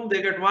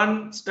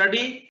one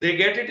study, they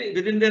get it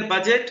within their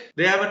budget.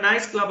 They have a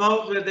nice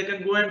clubhouse where they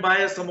can go and buy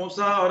a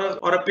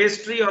samosa or a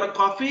pastry or a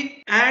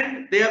coffee,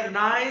 and they have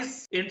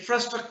nice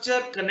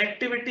infrastructure,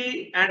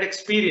 connectivity and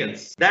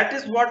experience. That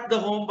is what the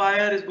home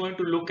buyer is going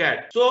to look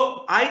at.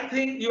 So I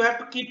think you have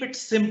to keep it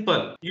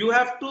simple.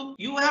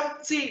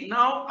 See,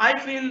 now I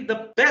feel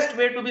the best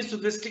way to be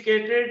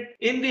sophisticated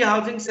in the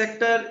housing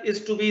sector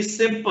is to be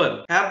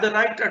simple. Have the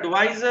right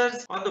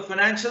advisors on the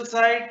financial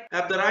side,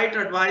 have the right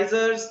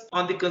advisors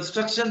on the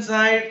construction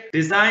side,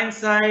 design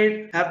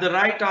side, have the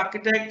right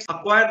architects,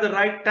 acquire the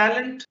right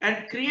talent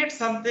and create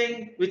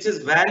something which is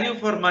value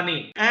for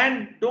money.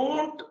 And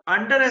don't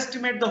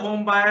underestimate the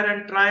home buyer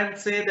and try and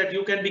say that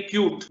you can be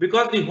cute,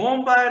 because the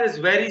home buyer is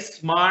very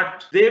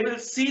smart. They will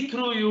see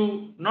through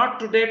you, not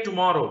today,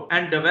 tomorrow.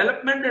 And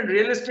development and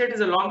real estate is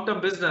a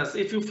long-term business.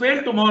 If you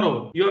fail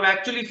tomorrow, you have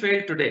actually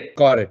failed today.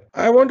 Got it.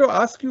 I want to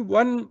ask you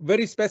one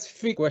very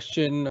specific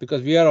question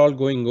because we are all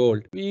going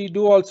old. We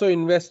do also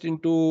invest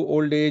into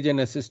old age and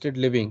assisted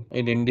living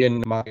in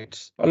Indian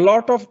markets. A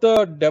lot of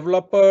the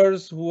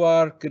developers who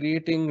are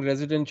creating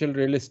residential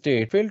real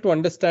estate fail to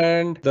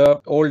understand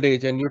the old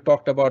age, and you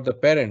talked about the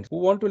parents who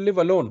want to live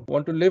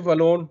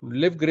alone,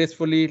 live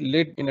gracefully,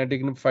 live in a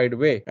dignified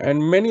way.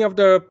 And many of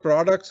the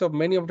products of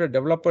many of the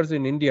developers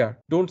in India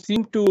don't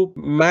seem to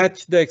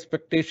match the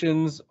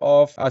expectations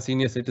of our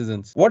senior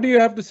citizens. What do you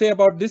have to say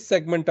about this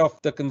segment of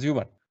the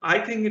consumer? I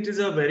think it is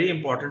a very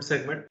important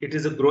segment. It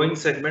is a growing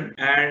segment,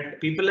 and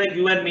people like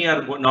you and me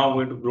are now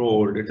going to grow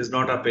old. It is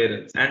not our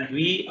parents, and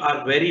we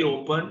are very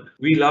open.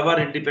 We love our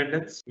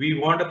independence. We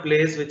want a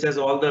place which has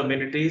all the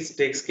amenities,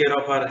 takes care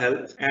of our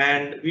health,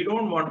 and we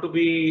don't want to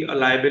be a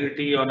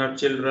liability on our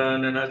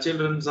children. And our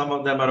children, some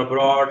of them are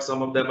abroad,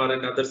 some of them are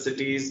in other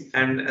cities,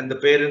 and the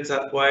parents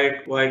are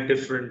quite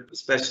different,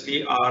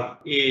 especially our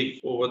age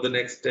over the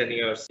next 10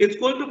 years. It's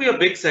going to be a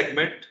big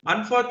segment.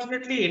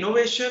 Unfortunately,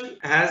 innovation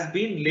has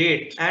been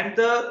late. And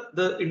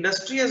the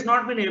industry has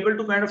not been able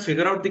to kind of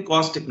figure out the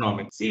cost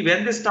economics. See,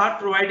 when they start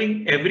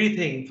providing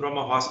everything from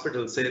a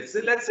hospital,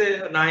 let's say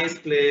a nice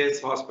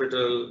place,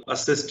 hospital,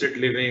 assisted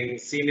living,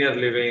 senior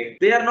living,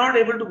 they are not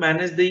able to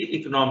manage the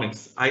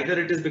economics. Either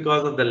it is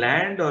because of the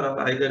land or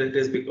either it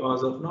is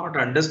because of not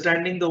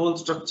understanding the whole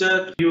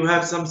structure. You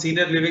have some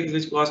senior livings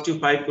which cost you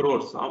 5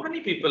 crores. How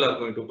many people are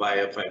going to buy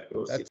a 5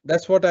 crores?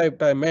 That's what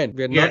I meant.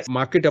 We're not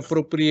market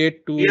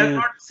appropriate to... We are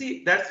not.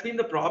 See, that's been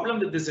the problem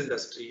with this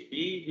industry.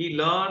 We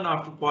learn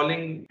after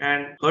falling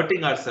and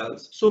hurting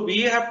ourselves. So we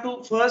have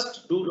to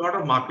first do a lot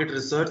of market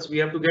research. We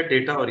have to get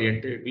data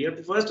oriented. We have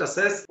to first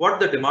assess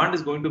what the demand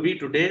is going to be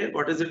today.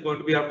 What is it going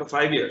to be after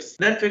 5 years?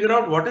 Then figure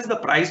out what is the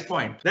price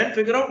point. Then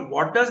figure out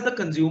what does the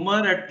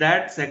consumer at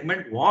that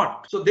segment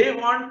want. So they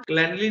want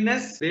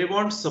cleanliness. They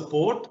want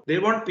support. They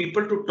want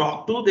people to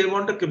talk to. They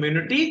want a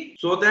community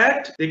so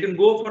that they can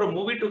go for a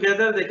movie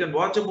together. They can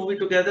watch a movie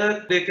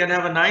together. They can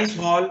have a nice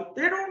hall.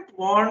 They don't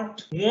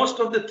want most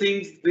of the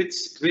things which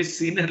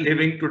senior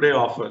living today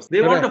offers.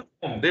 They want a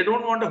home. They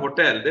don't want a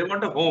hotel. They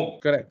want a home.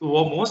 Correct. So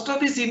most of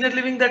the senior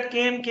living that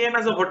came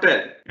as a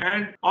hotel.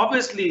 And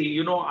obviously,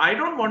 I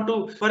don't want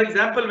to, for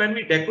example, when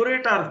we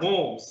decorate our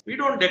homes, we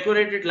don't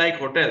decorate it like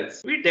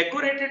hotels. We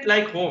decorate it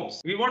like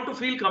homes. We want to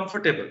feel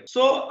comfortable.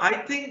 So I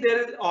think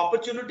there is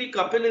opportunity.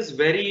 Kapil is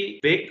very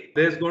big.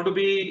 There's going to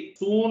be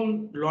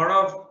soon a lot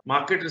of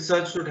market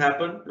research should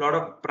happen. A lot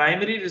of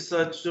primary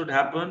research should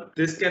happen.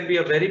 This can be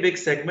a very big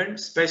segment,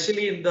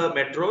 especially in the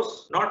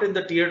metros, not in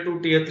the tier 2,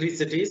 tier 3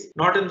 cities,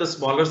 not in the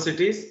smaller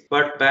cities,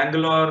 but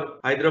Bangalore,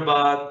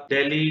 Hyderabad,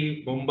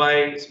 Delhi,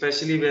 Mumbai,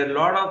 especially where a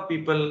lot of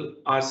people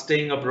are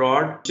staying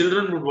abroad.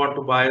 Children would want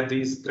to buy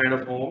these kind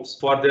of homes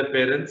for their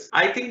parents.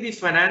 I think the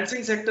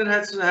financing sector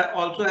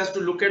also has to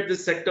look at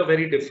this sector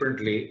very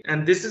differently.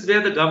 And this is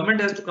where the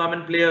government has to come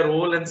and play a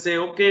role and say,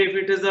 okay, if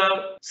it is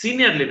a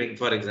senior living,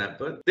 for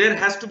example, there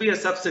has to be a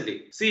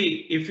subsidy.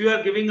 See, if you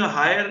are giving a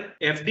higher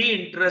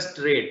FD interest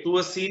rate to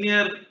a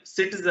senior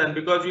citizen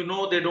because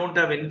they don't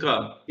have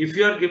income, if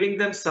you are giving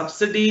them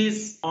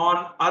subsidies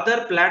on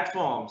other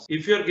platforms,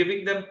 if you are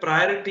giving them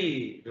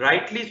priority,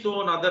 rightly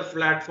so, on other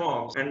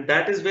platforms, and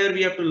that is where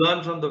we have to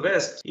learn from the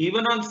West.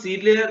 Even on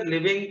senior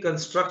living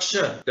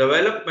construction,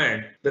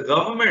 development, the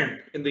government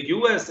in the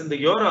US, in the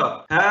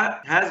Europe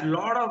has a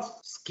lot of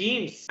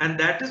schemes, and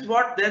that is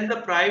what then the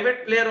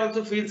private player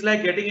also feels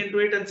like getting into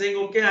it and saying,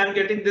 okay, I'm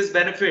getting this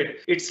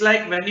benefit. It's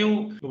like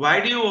why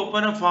do you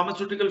open a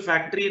pharmaceutical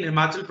factory in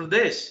Himachal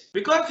Pradesh?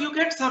 Because you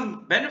get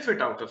some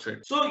benefit out of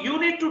it. So you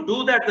need to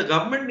do that. The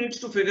government needs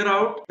to figure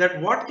out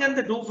that what can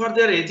they do for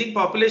their aging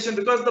population,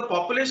 because the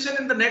population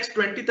in the next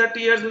 20-30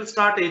 years will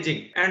start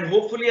aging, and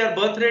hopefully our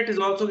birth rate is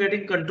also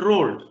getting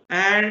controlled.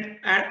 And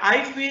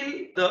I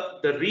feel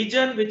the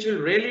region which will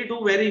really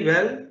do very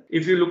well,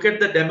 if you look at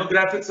the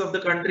demographics of the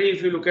country,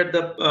 if you look at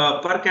the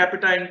per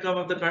capita income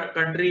of the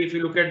country, if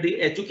you look at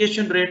the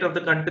education rate of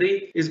the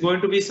country, is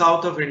going to be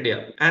south of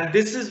India. And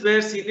this is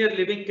where senior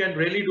living can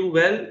really do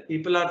well.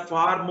 People are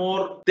far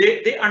more,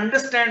 they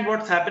understand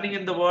what's happening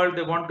in the world.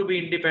 They want to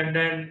be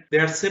independent. They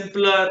are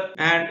simpler,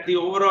 and the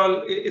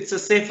overall, it's a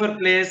safer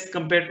place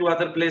compared to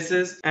other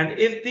places. And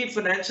if the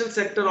financial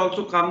sector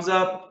also comes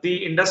up,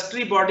 the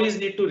industry bodies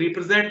need to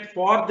represent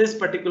for this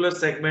particular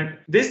segment.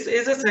 This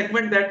is a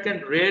segment that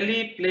can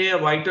really play a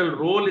vital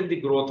role in the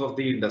growth of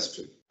the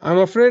industry. I'm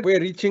afraid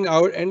we're reaching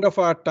our end of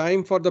our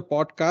time for the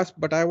podcast,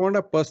 but I want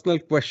a personal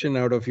question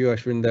out of you,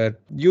 Ashwinder.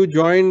 You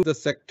joined the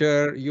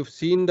sector, you've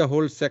seen the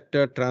whole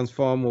sector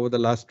transform over the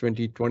last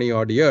 20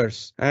 odd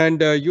years,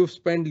 and you've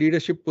spent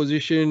leadership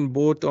position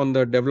both on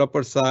the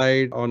developer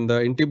side, on the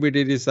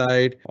intermediary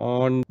side,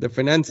 on the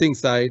financing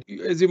side.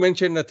 As you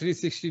mentioned, a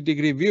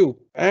 360-degree view,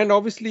 and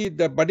obviously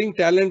the budding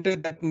talent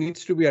that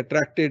needs to be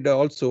attracted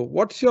also.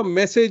 What's your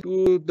message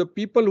to the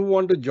people who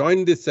want to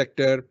join this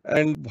sector,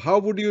 and how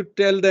would you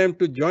tell them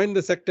to join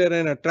the sector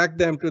and attract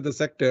them to the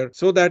sector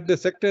so that the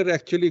sector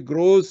actually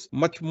grows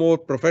much more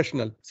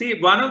professional? See,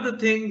 one of the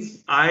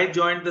things I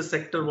joined the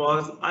sector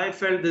was I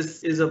felt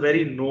this is a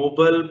very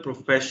noble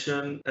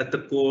profession at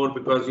the core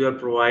because you are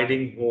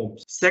providing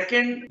homes.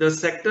 Second, the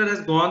sector has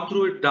gone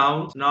through it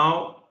down.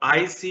 Now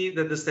I see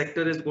that the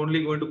sector is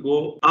only going to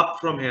go up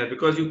from here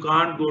because you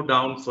can't go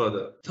down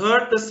further.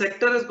 Third, the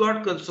sector has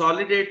got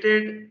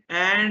consolidated,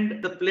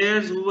 and the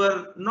players who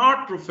were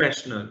not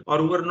professional or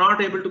who were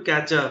not able to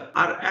catch up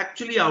are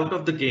actually out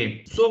of the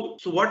game. So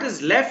what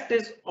is left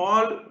is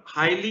all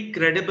highly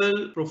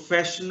credible,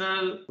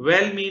 professional,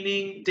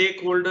 well-meaning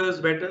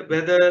stakeholders,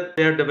 whether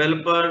they are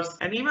developers,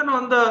 and even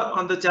on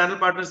the channel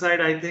partner side,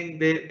 I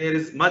think there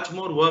is much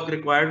more work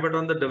required. But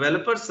on the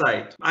developer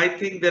side, I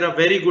think there are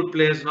very good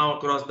players now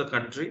across the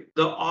country.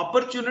 The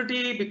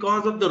opportunity,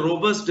 because of the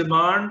robust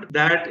demand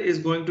that is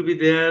going to be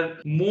there,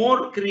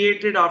 more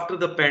created after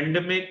the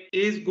pandemic,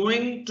 is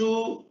going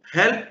to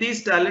help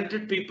these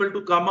talented people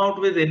to come out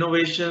with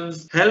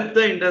innovations, help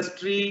the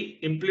industry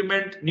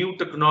implement new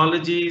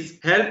technologies,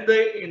 help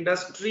the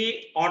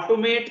industry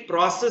automate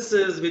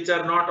processes which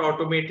are not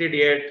automated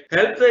yet,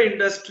 help the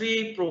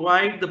industry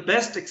provide the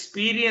best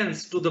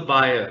experience to the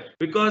buyer,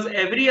 because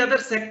every other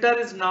sector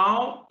is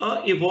now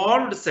an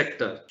evolved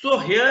sector. So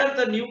here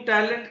the new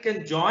talent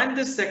can join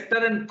this sector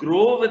and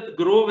grow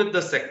with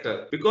the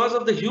sector because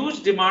of the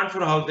huge demand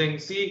for housing.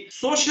 See,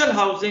 social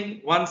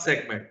housing, one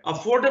segment,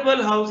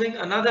 affordable housing,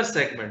 another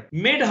segment,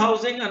 mid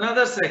housing,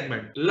 another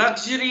segment,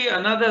 luxury,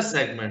 another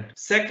segment,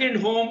 second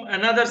home,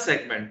 another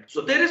segment.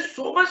 So there is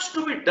so much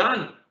to be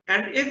done.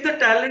 And if the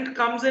talent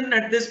comes in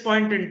at this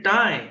point in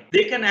time,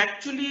 they can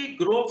actually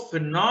grow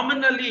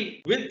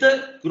phenomenally with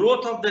the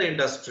growth of the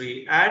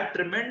industry, add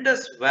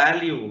tremendous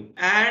value,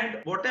 and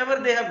whatever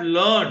they have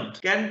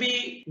learned can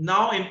be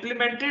now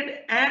implemented.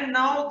 And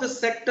now the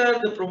sector,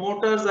 the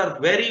promoters are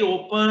very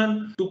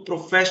open to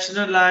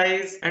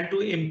professionalize and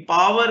to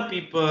empower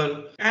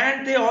people.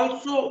 And they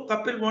also,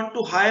 Kapil, want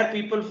to hire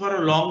people for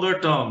a longer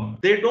term.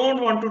 They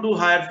don't want to do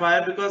hire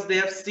fire because they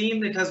have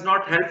seen it has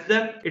not helped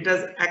them. It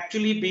has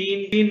actually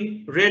been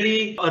been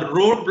really a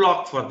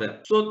roadblock for them.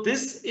 So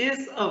this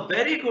is a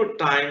very good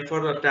time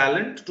for a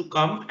talent to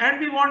come, and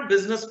we want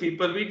business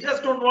people. We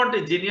just don't want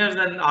engineers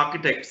and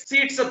architects. See,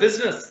 it's a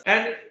business,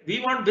 and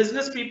we want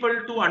business people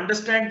to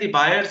understand the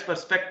buyer's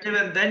perspective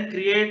and then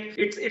create.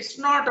 It's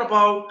not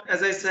about,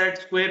 as I said,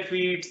 square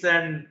feet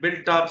and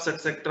built-ups,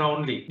 etc.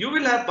 only. You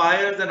will have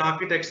buyers and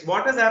architects.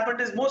 What has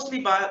happened is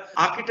mostly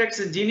architects,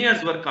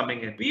 engineers were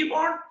coming in. We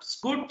want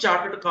good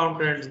chartered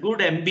accountants, good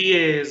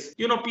MBAs,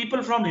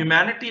 people from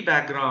humanity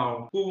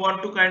background who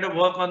want to kind of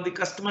work on the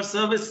customer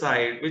service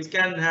side, which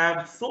can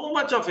have so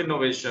much of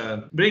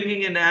innovation,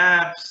 bringing in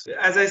apps,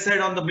 as I said,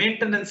 on the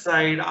maintenance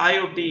side,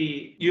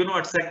 IoT,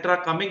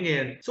 etc. coming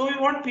in. So we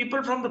want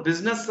people from the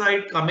business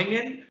side coming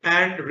in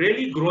and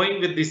really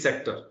growing with the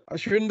sector.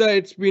 Ashwinder,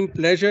 it's been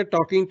pleasure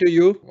talking to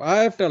you. I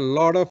have a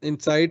lot of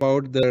insight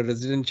about the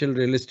residential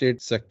real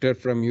estate sector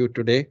from you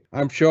today.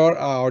 I'm sure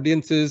our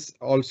audiences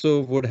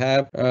also would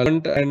have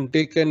learned and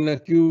taken a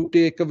few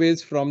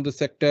takeaways from the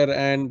sector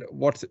and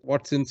what's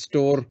in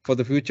store for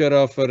the future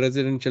of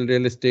residential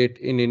real estate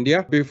in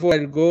India. Before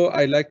I go,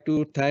 I'd like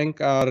to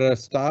thank our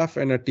staff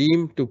and a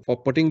team for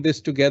putting this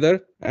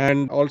together,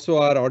 and also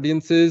our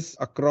audiences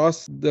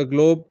across the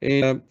globe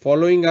in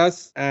following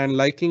us and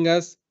liking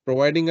us,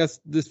 providing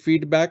us this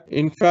feedback.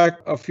 In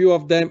fact, a few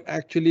of them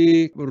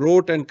actually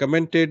wrote and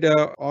commented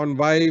on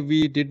why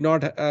we did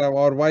not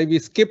or why we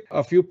skipped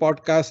a few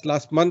podcasts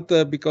last month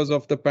because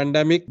of the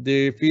pandemic.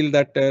 They feel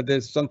that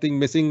there's something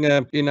missing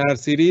in our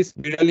series.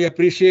 We really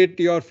appreciate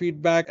your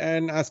feedback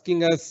and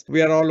asking us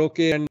we are all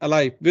okay and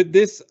alive. With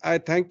this, I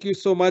thank you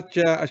so much,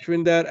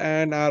 Ashwinder,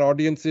 and our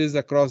audiences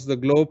across the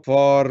globe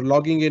for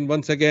logging in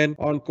once again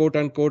on Quote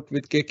Unquote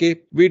with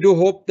KK. We do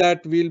hope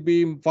that we'll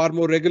be far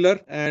more regular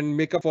and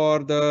make up for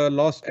the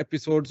lost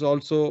episodes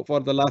also for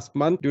the last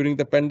month during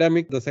the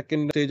pandemic, the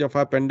second stage of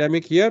our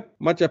pandemic here.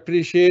 Much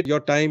appreciate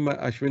your time,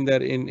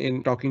 Ashwinder,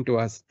 in talking to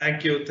us.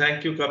 Thank you,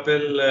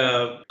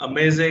 Kapil.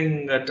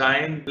 Amazing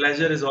time.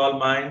 Pleasure is all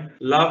mine.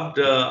 Loved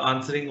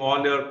answering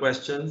all your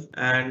questions,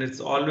 and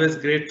it's always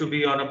great to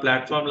be on a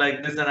platform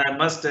like this. And I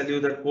must tell you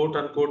that Quote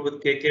Unquote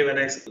with KK, when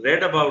I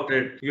read about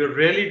it, you're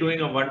really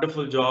doing a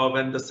wonderful job,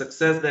 and the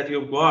success that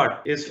you've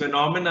got is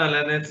phenomenal,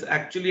 and it's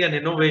actually an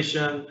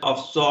innovation of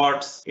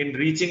sorts in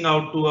reaching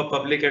out to a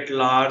public at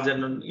large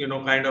and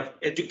kind of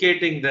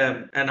educating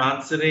them and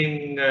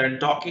answering and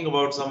talking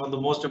about some of the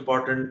most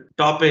important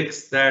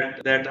topics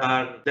that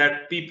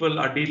people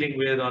are dealing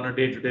with on a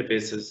day-to-day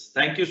basis.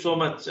 Thank you so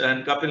much,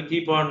 and Kapil,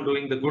 keep on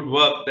doing the good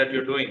work that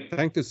you're doing.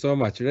 Thank you so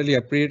much. Really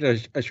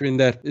appreciate,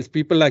 Ashwinder. It's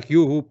people like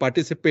you who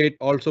participate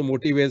also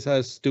motivates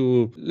us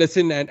to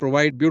listen and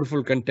provide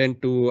beautiful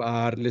content to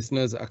our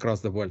listeners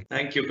across the world.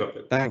 Thank you,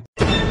 Kapil.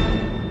 Thanks.